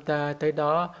tâm ta tới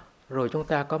đó, rồi chúng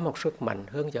ta có một sức mạnh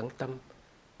hướng dẫn tâm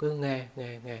cứ nghe,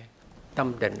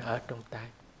 tâm định ở trong tai.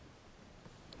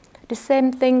 The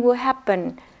same thing will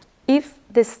happen if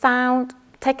the sound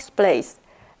takes place,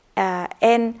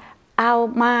 and our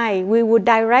mind, we will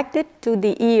direct it to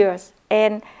the ears,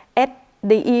 and at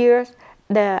the ears,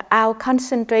 our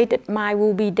concentrated mind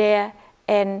will be there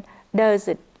and does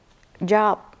its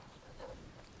job.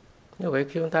 Như vậy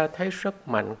khi chúng ta thấy sức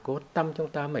mạnh của tâm chúng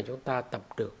ta mà chúng ta tập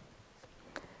được,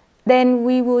 then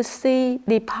we will see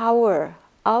the power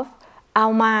of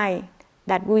our mind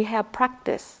that we have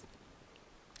practiced.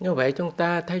 Như vậy chúng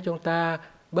ta thấy chúng ta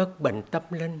bớt bệnh tâm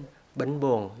linh, bệnh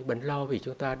buồn, bệnh lo vì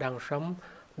chúng ta đang sống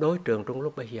đối tượng trong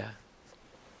lúc bây giờ.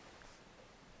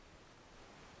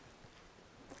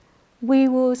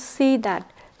 We will see that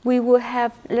we will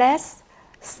have less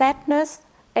sadness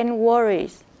and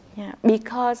worries,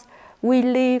 because we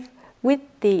live with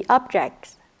the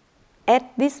objects at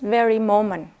this very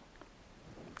moment.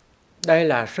 Đây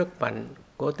là sức mạnh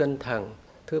của tinh thần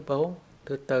thứ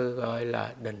tư gọi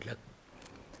là định lực.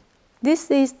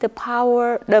 This is the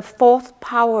power, the fourth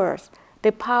powers,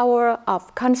 the power of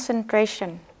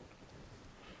concentration.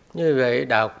 Như vậy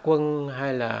đạo quân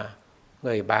hay là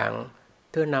người bạn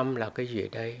thứ năm là cái gì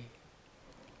đây?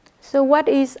 So what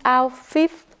is our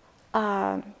fifth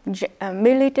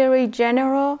military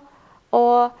general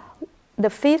or the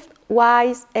fifth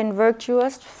wise and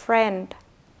virtuous friend.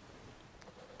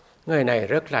 Người này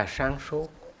rất là sáng suốt,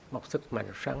 một sức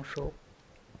mạnh sáng suốt.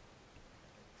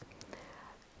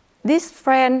 This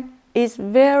friend is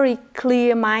very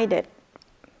clear-minded.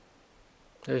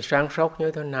 Người sáng suốt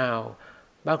như thế nào?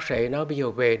 Bác sĩ nói bây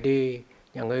giờ về đi,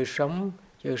 nhà ngươi sống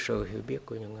với sự hiểu biết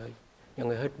của nhà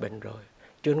ngươi hết bệnh rồi.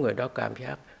 Chứ người đó cảm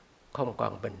giác không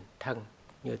còn bệnh thân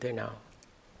như thế nào.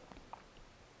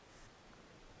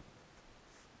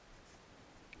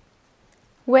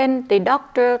 When the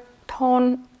doctor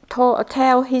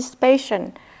tell his patient,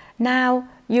 now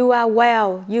you are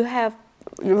well, you have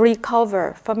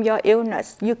recovered from your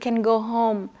illness, you can go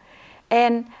home.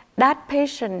 And that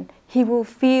patient, he will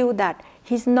feel that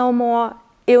he's no more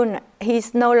ill,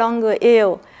 he's no longer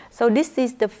ill. So this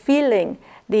is the feeling,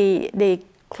 the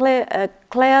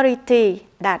clarity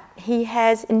that he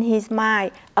has in his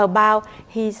mind about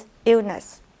his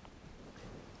illness.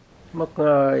 Một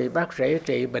người bác sĩ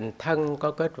trị bệnh thân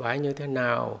có kết quả như thế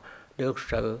nào, được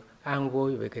sự an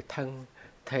vui về cái thân,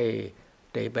 thì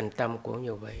trị bệnh tâm cũng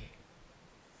như vậy.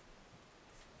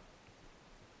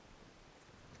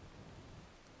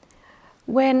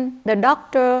 When the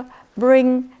doctor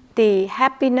bring the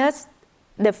happiness,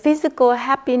 the physical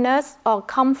happiness or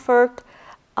comfort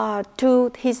to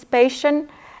his patient,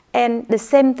 and the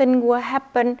same thing will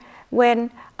happen when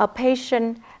a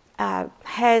patient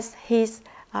has his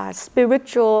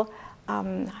spiritual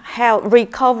health,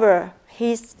 recover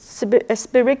his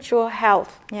spiritual health.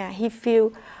 Yeah, he feel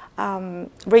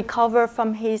recover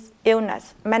from his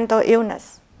illness, mental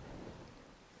illness.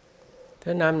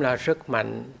 Thứ năm là sức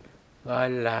mạnh, gọi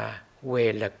là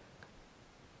huệ lực.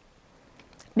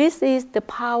 This is the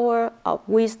power of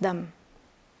wisdom.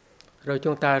 Rồi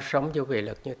chúng ta sống với huệ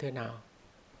lực như thế nào?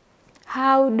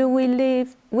 How do we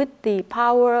live with the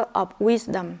power of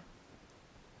wisdom?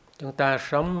 Chúng ta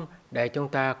sống để chúng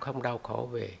ta không đau khổ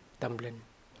về tâm linh.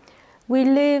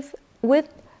 We live with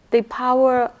the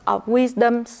power of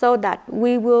wisdom so that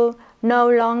we will no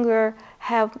longer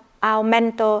have our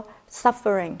mental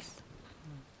sufferings.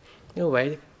 Như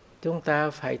vậy, chúng ta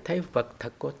phải thấy vật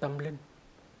thực của tâm linh.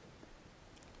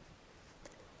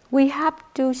 We have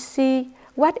to see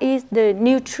what is the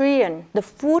nutrient, the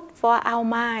food for our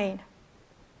mind.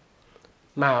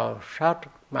 Màu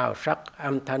sắc,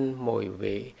 âm thanh, mùi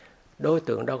vị, đối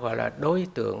tượng đó gọi là đối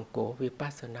tượng của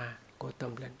Vipassana, của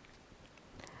tâm linh.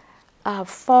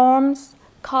 Forms,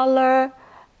 color,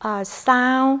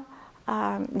 sound,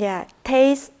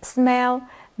 taste, smell,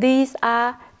 these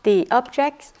are the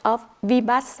objects of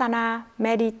Vipassana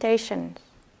meditation.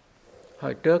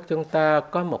 Hồi trước chúng ta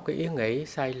có một cái ý nghĩ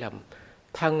sai lầm,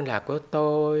 thân là của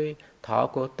tôi, thọ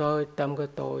của tôi, tâm của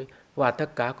tôi, và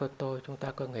tất cả của tôi, chúng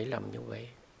ta có nghĩ lầm như vậy.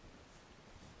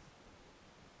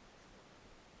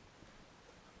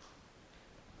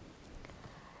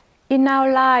 In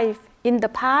our life, in the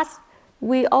past,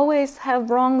 we always have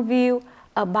wrong view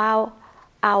about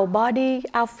our body,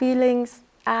 our feelings,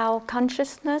 our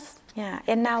consciousness,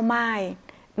 and our mind.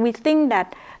 We think that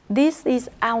this is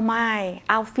our mind,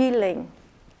 our feeling,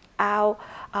 our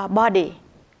body.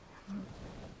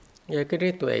 Về cái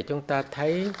trí tuệ chúng ta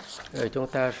thấy, người chúng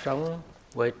ta sống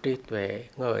với trí tuệ,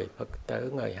 người Phật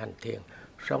tử, người hành thiền,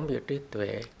 sống với trí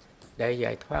tuệ để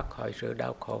giải thoát khỏi sự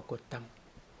đau khổ của tâm.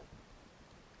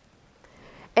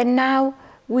 And now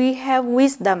we have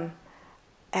wisdom,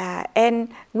 and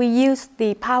we use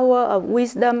the power of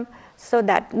wisdom so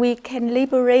that we can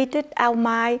liberate our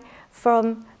mind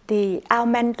from our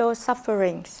mental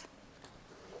sufferings.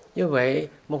 Như vậy,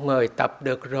 một người tập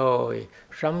được rồi,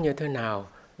 sống như thế nào?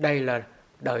 Đây là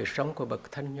đời sống của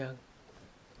bậc thánh nhân.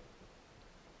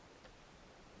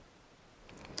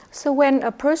 So when a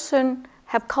person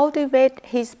have cultivated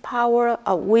his power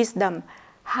of wisdom,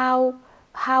 how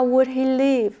would he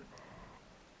live?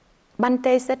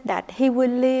 Bhante said that he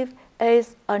will live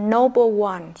as a noble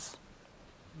one.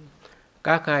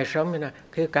 Các ngài sống như nào?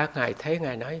 Khi các ngài thấy,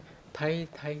 ngài nói thấy.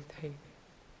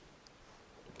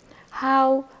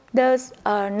 How does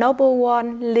a noble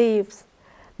one live?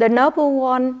 The noble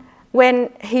one, when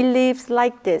he lives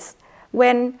like this,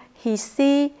 when he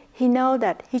see, he know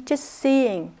that he's just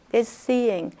seeing.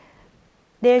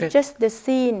 They're just the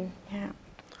scene. Yeah.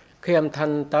 Khi âm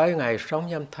thanh tới, ngài sống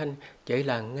với âm thanh, chỉ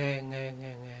là nghe.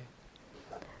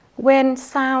 When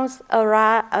sounds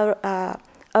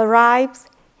arrives,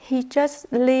 he just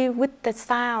live with the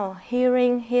sound,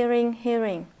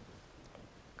 hearing.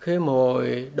 Khi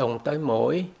mùi đụng tới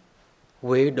mũi,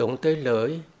 vị đụng tới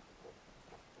lưỡi,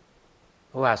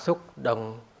 và xúc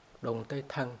đụng tới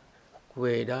thân,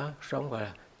 vì đó sống gọi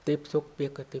là tiếp xúc,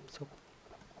 biết cái tiếp xúc.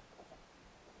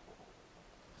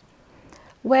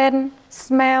 When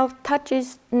smell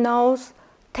touches nose,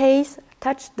 taste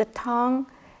touch the tongue,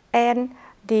 and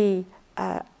the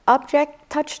object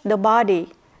touch the body,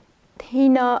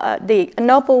 the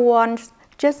noble ones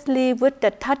just live with the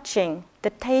touching,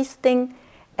 the tasting,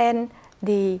 and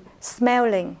the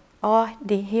smelling or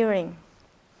the hearing.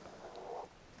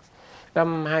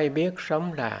 Tâm hay biết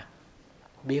sống là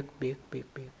biết.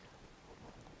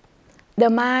 The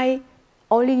mind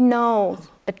only knows.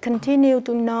 It continues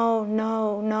to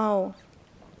know.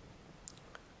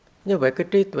 Như vậy cái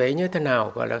trí tuệ như thế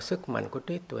nào gọi là sức mạnh của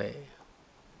trí tuệ?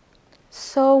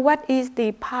 So what is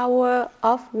the power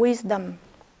of wisdom?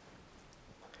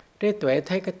 Trí tuệ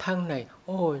thấy cái thân này,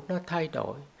 ôi nó thay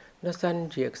đổi, nó sanh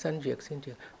diệt,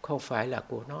 không phải là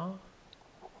của nó.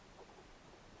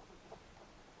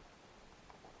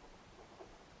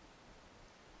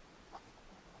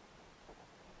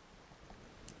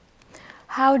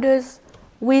 How does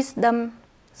wisdom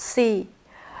see?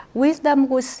 Wisdom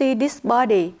will see this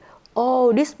body.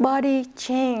 Oh, this body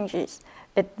changes.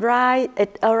 It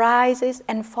arises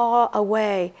and falls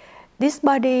away. This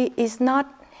body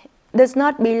does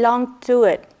not belong to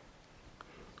it.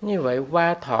 Như vậy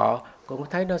qua thọ cũng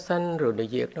thấy nó sanh rồi nó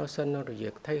diệt, nó sanh rồi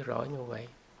diệt, thấy rõ như vậy.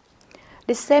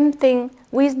 The same thing,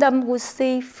 wisdom will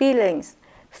see feelings.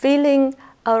 Feeling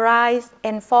arise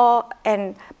and fall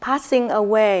and passing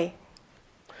away.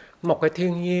 Một cái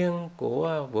thiên nhiên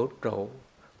của vũ trụ,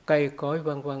 cây cối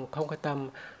vân vân, không có tâm,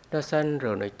 nó sanh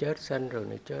rồi nó chết, sanh rồi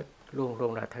nó chết, luôn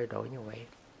luôn là thay đổi như vậy.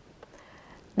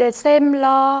 The same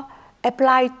law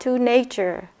apply to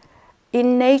nature.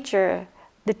 In nature,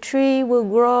 the tree will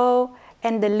grow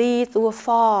and the leaves will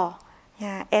fall.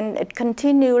 And it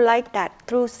continue like that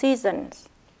through seasons.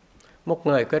 Một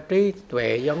người có trí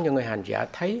tuệ giống như người hành giả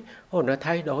thấy, nó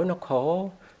thay đổi, nó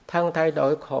khổ, thân thay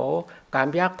đổi khổ,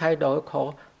 cảm giác thay đổi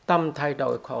khổ, tâm thay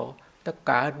đổi khổ, tất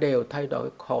cả đều thay đổi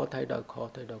khổ.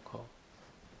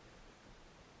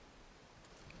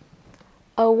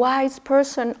 A wise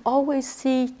person always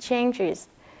see changes.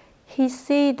 He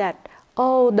see that,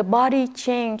 oh, the body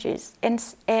changes and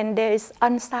there is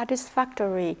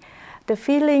unsatisfactory. The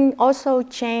feeling also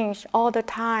change all the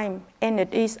time and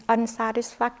it is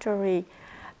unsatisfactory.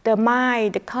 The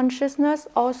mind, the consciousness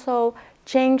also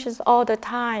changes all the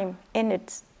time and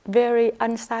it's very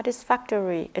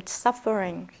unsatisfactory. It's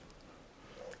suffering.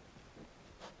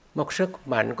 Một sức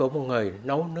mạnh của một người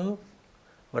nấu nước,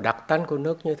 và đặc tánh của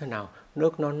nước như thế nào?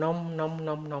 Nước nó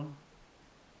nóng.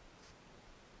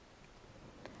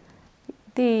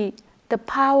 The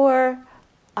power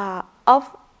of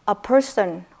a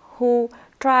person who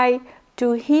try to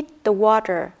heat the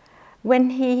water,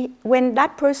 when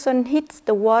that person heats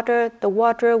the water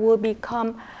will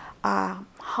become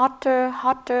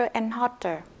hotter and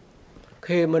hotter.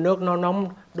 Khi mà nước nó nóng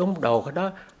đúng đầu cái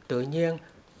đó, tự nhiên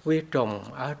vi trùng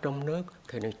ở trong nước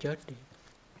thì nó chết đi.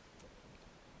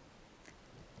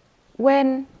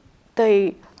 When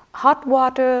the hot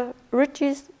water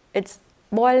reaches its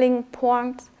boiling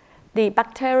point, the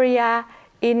bacteria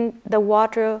in the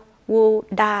water will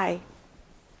die.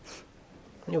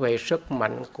 Như vậy sức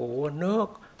mạnh của nước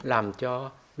làm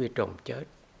cho vi trùng chết.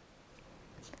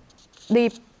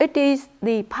 It is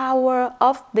the power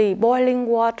of the boiling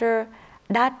water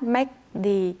that make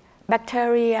the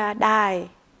bacteria die.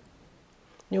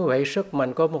 Như vậy sức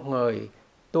mạnh của một người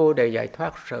tu để giải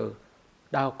thoát sự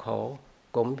đau khổ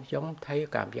cũng giống thấy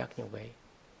cảm giác như vậy.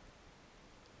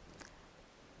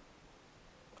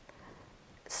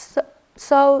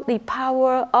 So the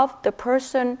power of the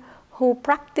person who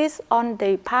practice on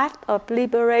the path of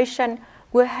liberation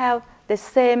will have the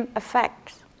same effect.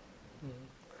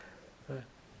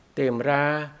 Tìm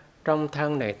ra trong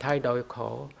thân này thay đổi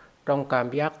khổ, trong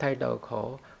cảm giác thay đổi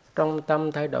khổ, trong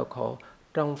tâm thay đổi khổ,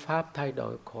 trong pháp thay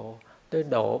đổi khổ, tới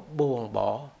độ buông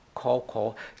bỏ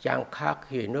khổ, chẳng khác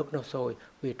gì nước nó sôi,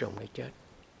 vi trùng nó chết.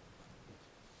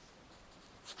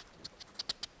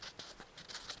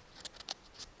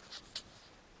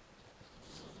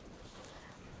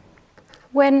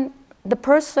 When the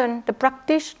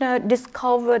practitioner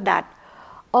discover that,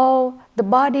 oh, the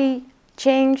body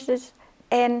changes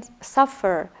and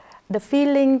suffer, the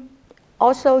feeling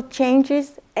also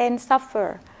changes and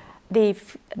suffer,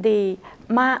 the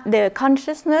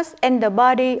consciousness and the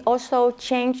body also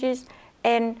changes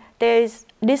and there is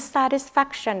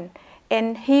dissatisfaction,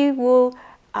 and he will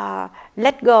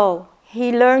let go.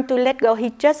 He learned to let go. He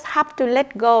just have to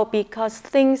let go because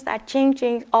things are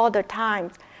changing all the time.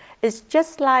 It's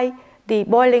just like the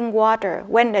boiling water.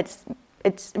 When it's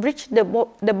reached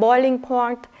the boiling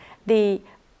point, the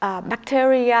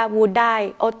bacteria will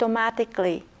die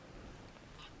automatically.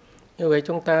 Như vậy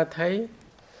chúng ta thấy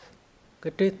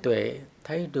cái trí tuệ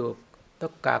thấy được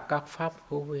tất cả các pháp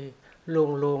hữu vi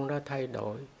luôn luôn nó thay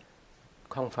đổi,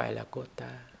 không phải là của ta.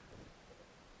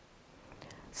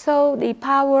 So the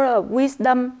power of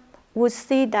wisdom would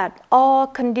see that all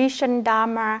conditioned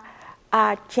dharma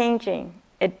are changing.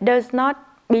 It does not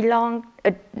belong.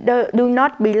 It do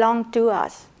not belong to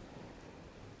us.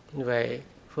 Vậy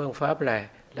phương pháp là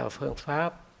phương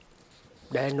pháp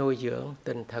để nuôi dưỡng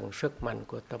tinh thần sức mạnh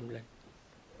của tâm linh.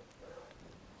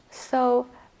 So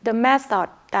the method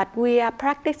that we are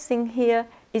practicing here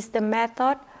is the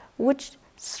method which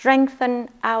strengthens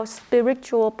our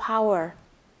spiritual power.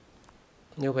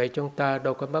 Như vậy chúng ta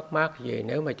đâu có mất mát gì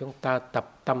nếu mà chúng ta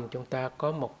tập tâm, chúng ta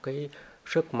có một cái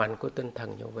sức mạnh của tinh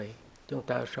thần như vậy, chúng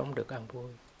ta sống được an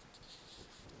vui.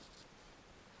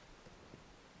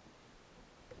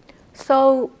 So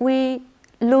we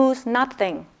lose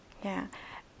nothing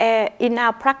in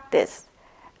our practice,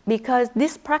 because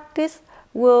this practice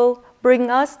will bring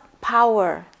us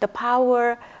power. The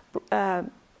power,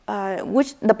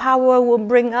 which the power will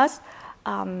bring us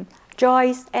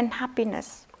joy and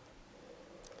happiness.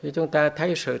 Khi chúng ta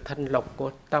thấy sự thanh lọc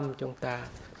của tâm chúng ta,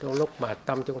 trong lúc mà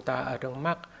tâm chúng ta ở trong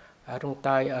mắt, ở trong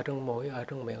tai, ở trong mũi, ở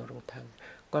trong miệng, ở trong thân,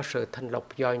 có sự thanh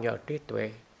lọc do nhờ trí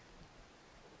tuệ.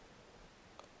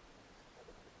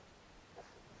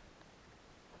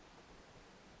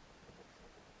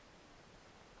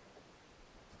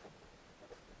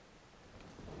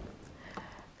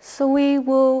 So we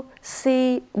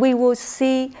will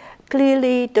see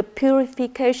clearly the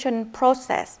purification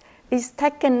process is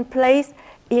taking place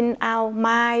in our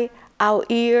mind, our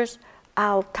ears,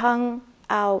 our tongue,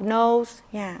 our nose,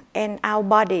 and our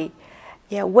body.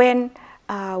 When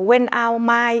our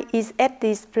mind is at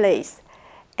this place,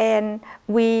 and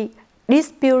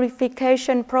this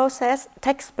purification process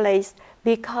takes place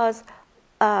because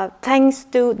thanks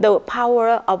to the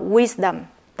power of wisdom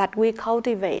that we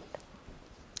cultivate.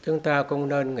 Chúng ta cũng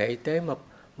nên nghĩ tới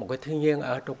một cái thiên nhiên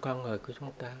ở trong con người của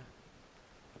chúng ta.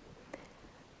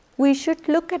 We should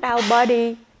look at our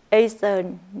body as a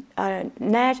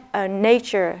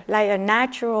nature, like a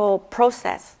natural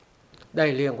process.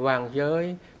 Đây liên quan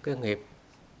với cái nghiệp.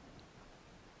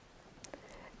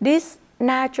 This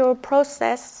natural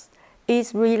process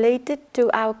is related to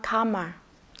our karma.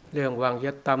 Liên quan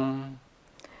với tâm.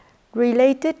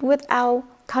 Related with our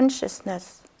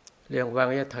consciousness. Liên quan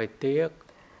với thời tiết.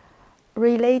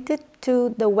 Related to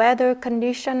the weather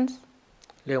conditions.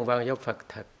 Liên quan với vật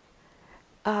thực.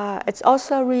 It's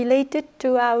also related to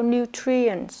our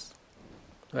nutrients.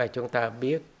 Và chúng ta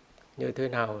biết như thế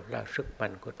nào là sức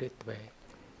mạnh của trí tuệ.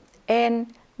 And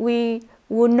we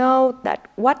will know that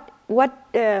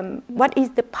what is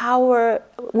the power.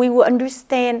 We will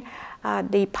understand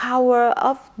the power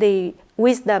of the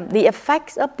wisdom, the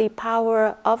effects of the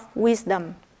power of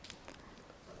wisdom.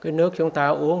 Cái nước chúng ta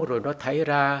uống rồi nó thải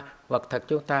ra, vật thực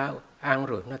chúng ta ăn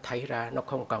rồi nó thải ra, nó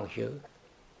không còn giữ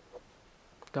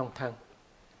trong thân.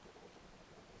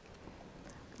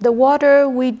 The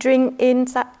water we drink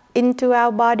into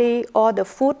our body, or the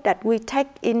food that we take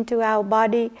into our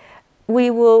body,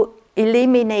 we will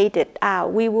eliminate it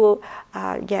out. We will,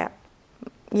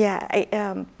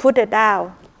 put it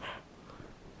out.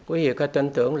 Quý vị có tin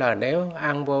tưởng là nếu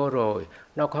ăn vô rồi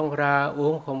nó không ra,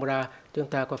 uống không ra, chúng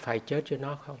ta có phải chết cho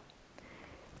nó không?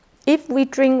 If we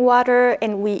drink water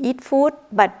and we eat food,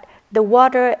 but the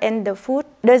water and the food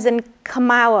doesn't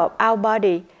come out of our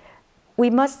body,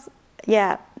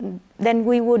 then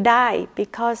we will die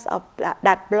because of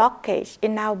that blockage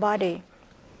in our body.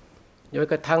 Với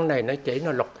cái thân này nó chỉ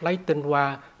là lọc lấy tinh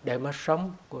hoa để mà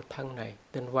sống của thân này,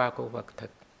 tinh hoa của vật thực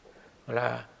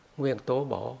là nguyên tố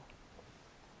bổ.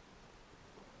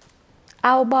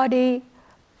 Our body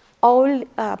only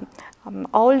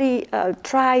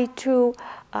try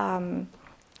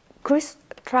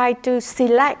to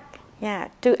select,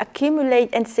 to accumulate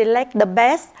and select the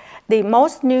best, the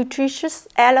most nutritious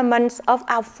elements of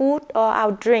our food or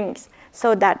our drinks,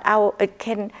 so that it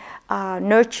can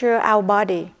nurture our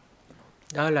body.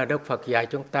 Đó là Đức Phật dạy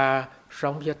chúng ta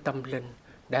sống với tâm linh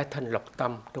để thanh lọc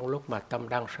tâm trong lúc mà tâm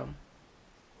đang sống.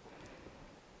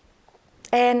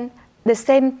 And the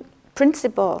same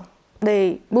principle,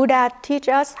 the Buddha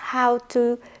teach us how to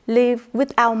live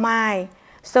with our mind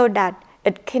so that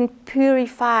it can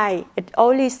purify. It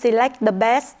only select the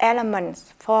best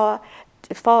elements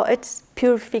for its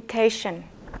purification.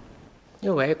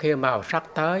 Như vậy khi màu sắc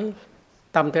tới,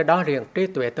 tâm tới đó liền, trí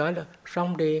tuệ tới là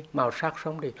sống đi, màu sắc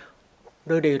sống đi,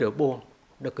 đưa đi rồi buông,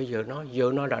 đừng có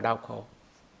giữ nó là đau khổ.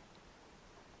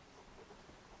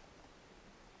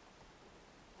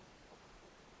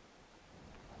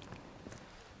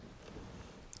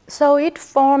 So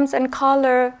its forms and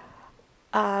color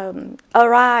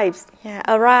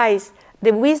arise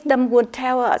the wisdom would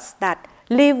tell us that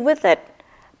live with it.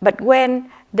 But when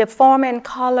the form and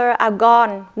color are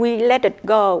gone, we let it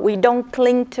go. We don't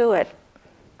cling to it.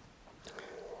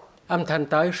 Âm thanh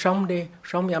tới, sống đi,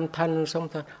 sống với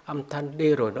âm thanh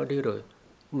đi rồi, nó đi rồi.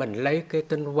 Mình lấy cái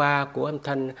tinh hoa của âm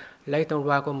thanh, lấy tinh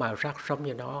hoa của màu sắc, sống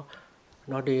với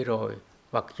nó đi rồi,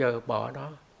 hoặc giờ bỏ nó,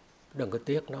 đừng có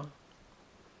tiếc nó.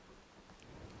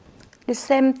 The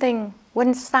same thing,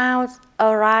 when sound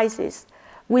arises,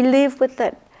 we live with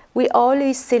it. We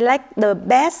only select the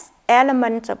best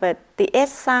elements of it, the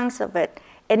essence of it,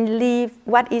 and leave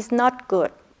what is not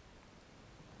good.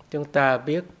 Chúng ta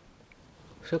biết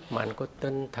sức mạnh của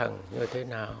tinh thần như thế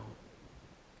nào.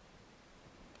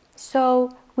 So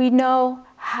we know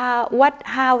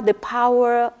how the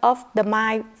power of the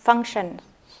mind functions.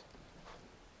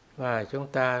 Và chúng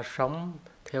ta sống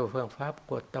theo phương pháp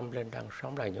của tâm linh đang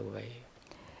sống là như vậy.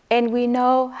 And we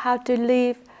know how to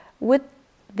live with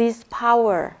this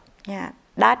power. Yeah,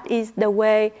 that is the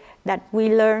way that we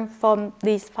learn from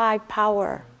these five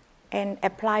power and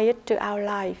apply it to our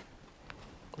life.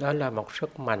 Đó là một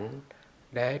sức mạnh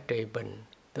để trị bệnh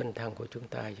tinh thần của chúng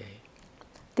ta vậy.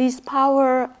 These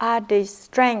power are the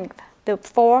strength, the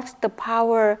force, the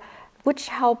power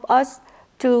which help us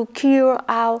to cure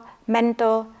our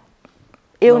mental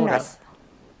illness.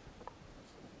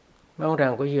 Mong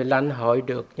rằng quý vị lãnh hội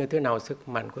được như thế nào sức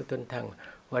mạnh của tinh thần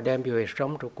và đem về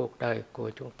sống trong cuộc đời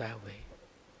của chúng ta vậy.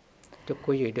 Chúc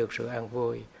quý vị được sự an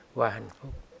vui và hạnh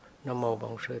phúc. Nam mô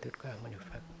Bổn Sư Thích Ca Mâu Ni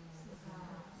Phật.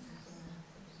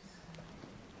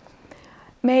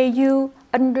 May you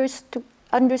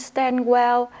understand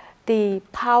well the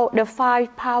five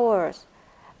powers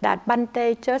that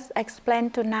Bhante just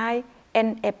explained tonight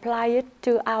and apply it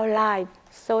to our life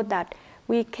so that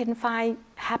we can find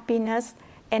happiness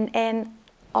and end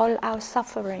all our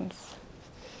sufferings.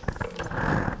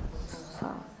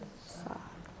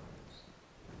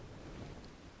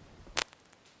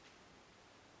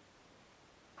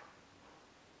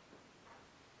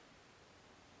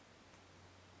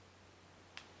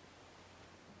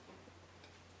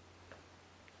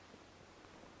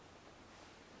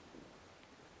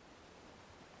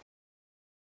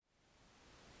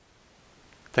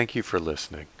 Thank you for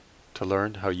listening. To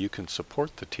learn how you can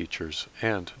support the teachers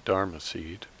and Dharma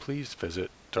Seed, please visit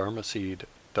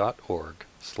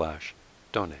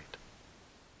dharmaseed.org/donate.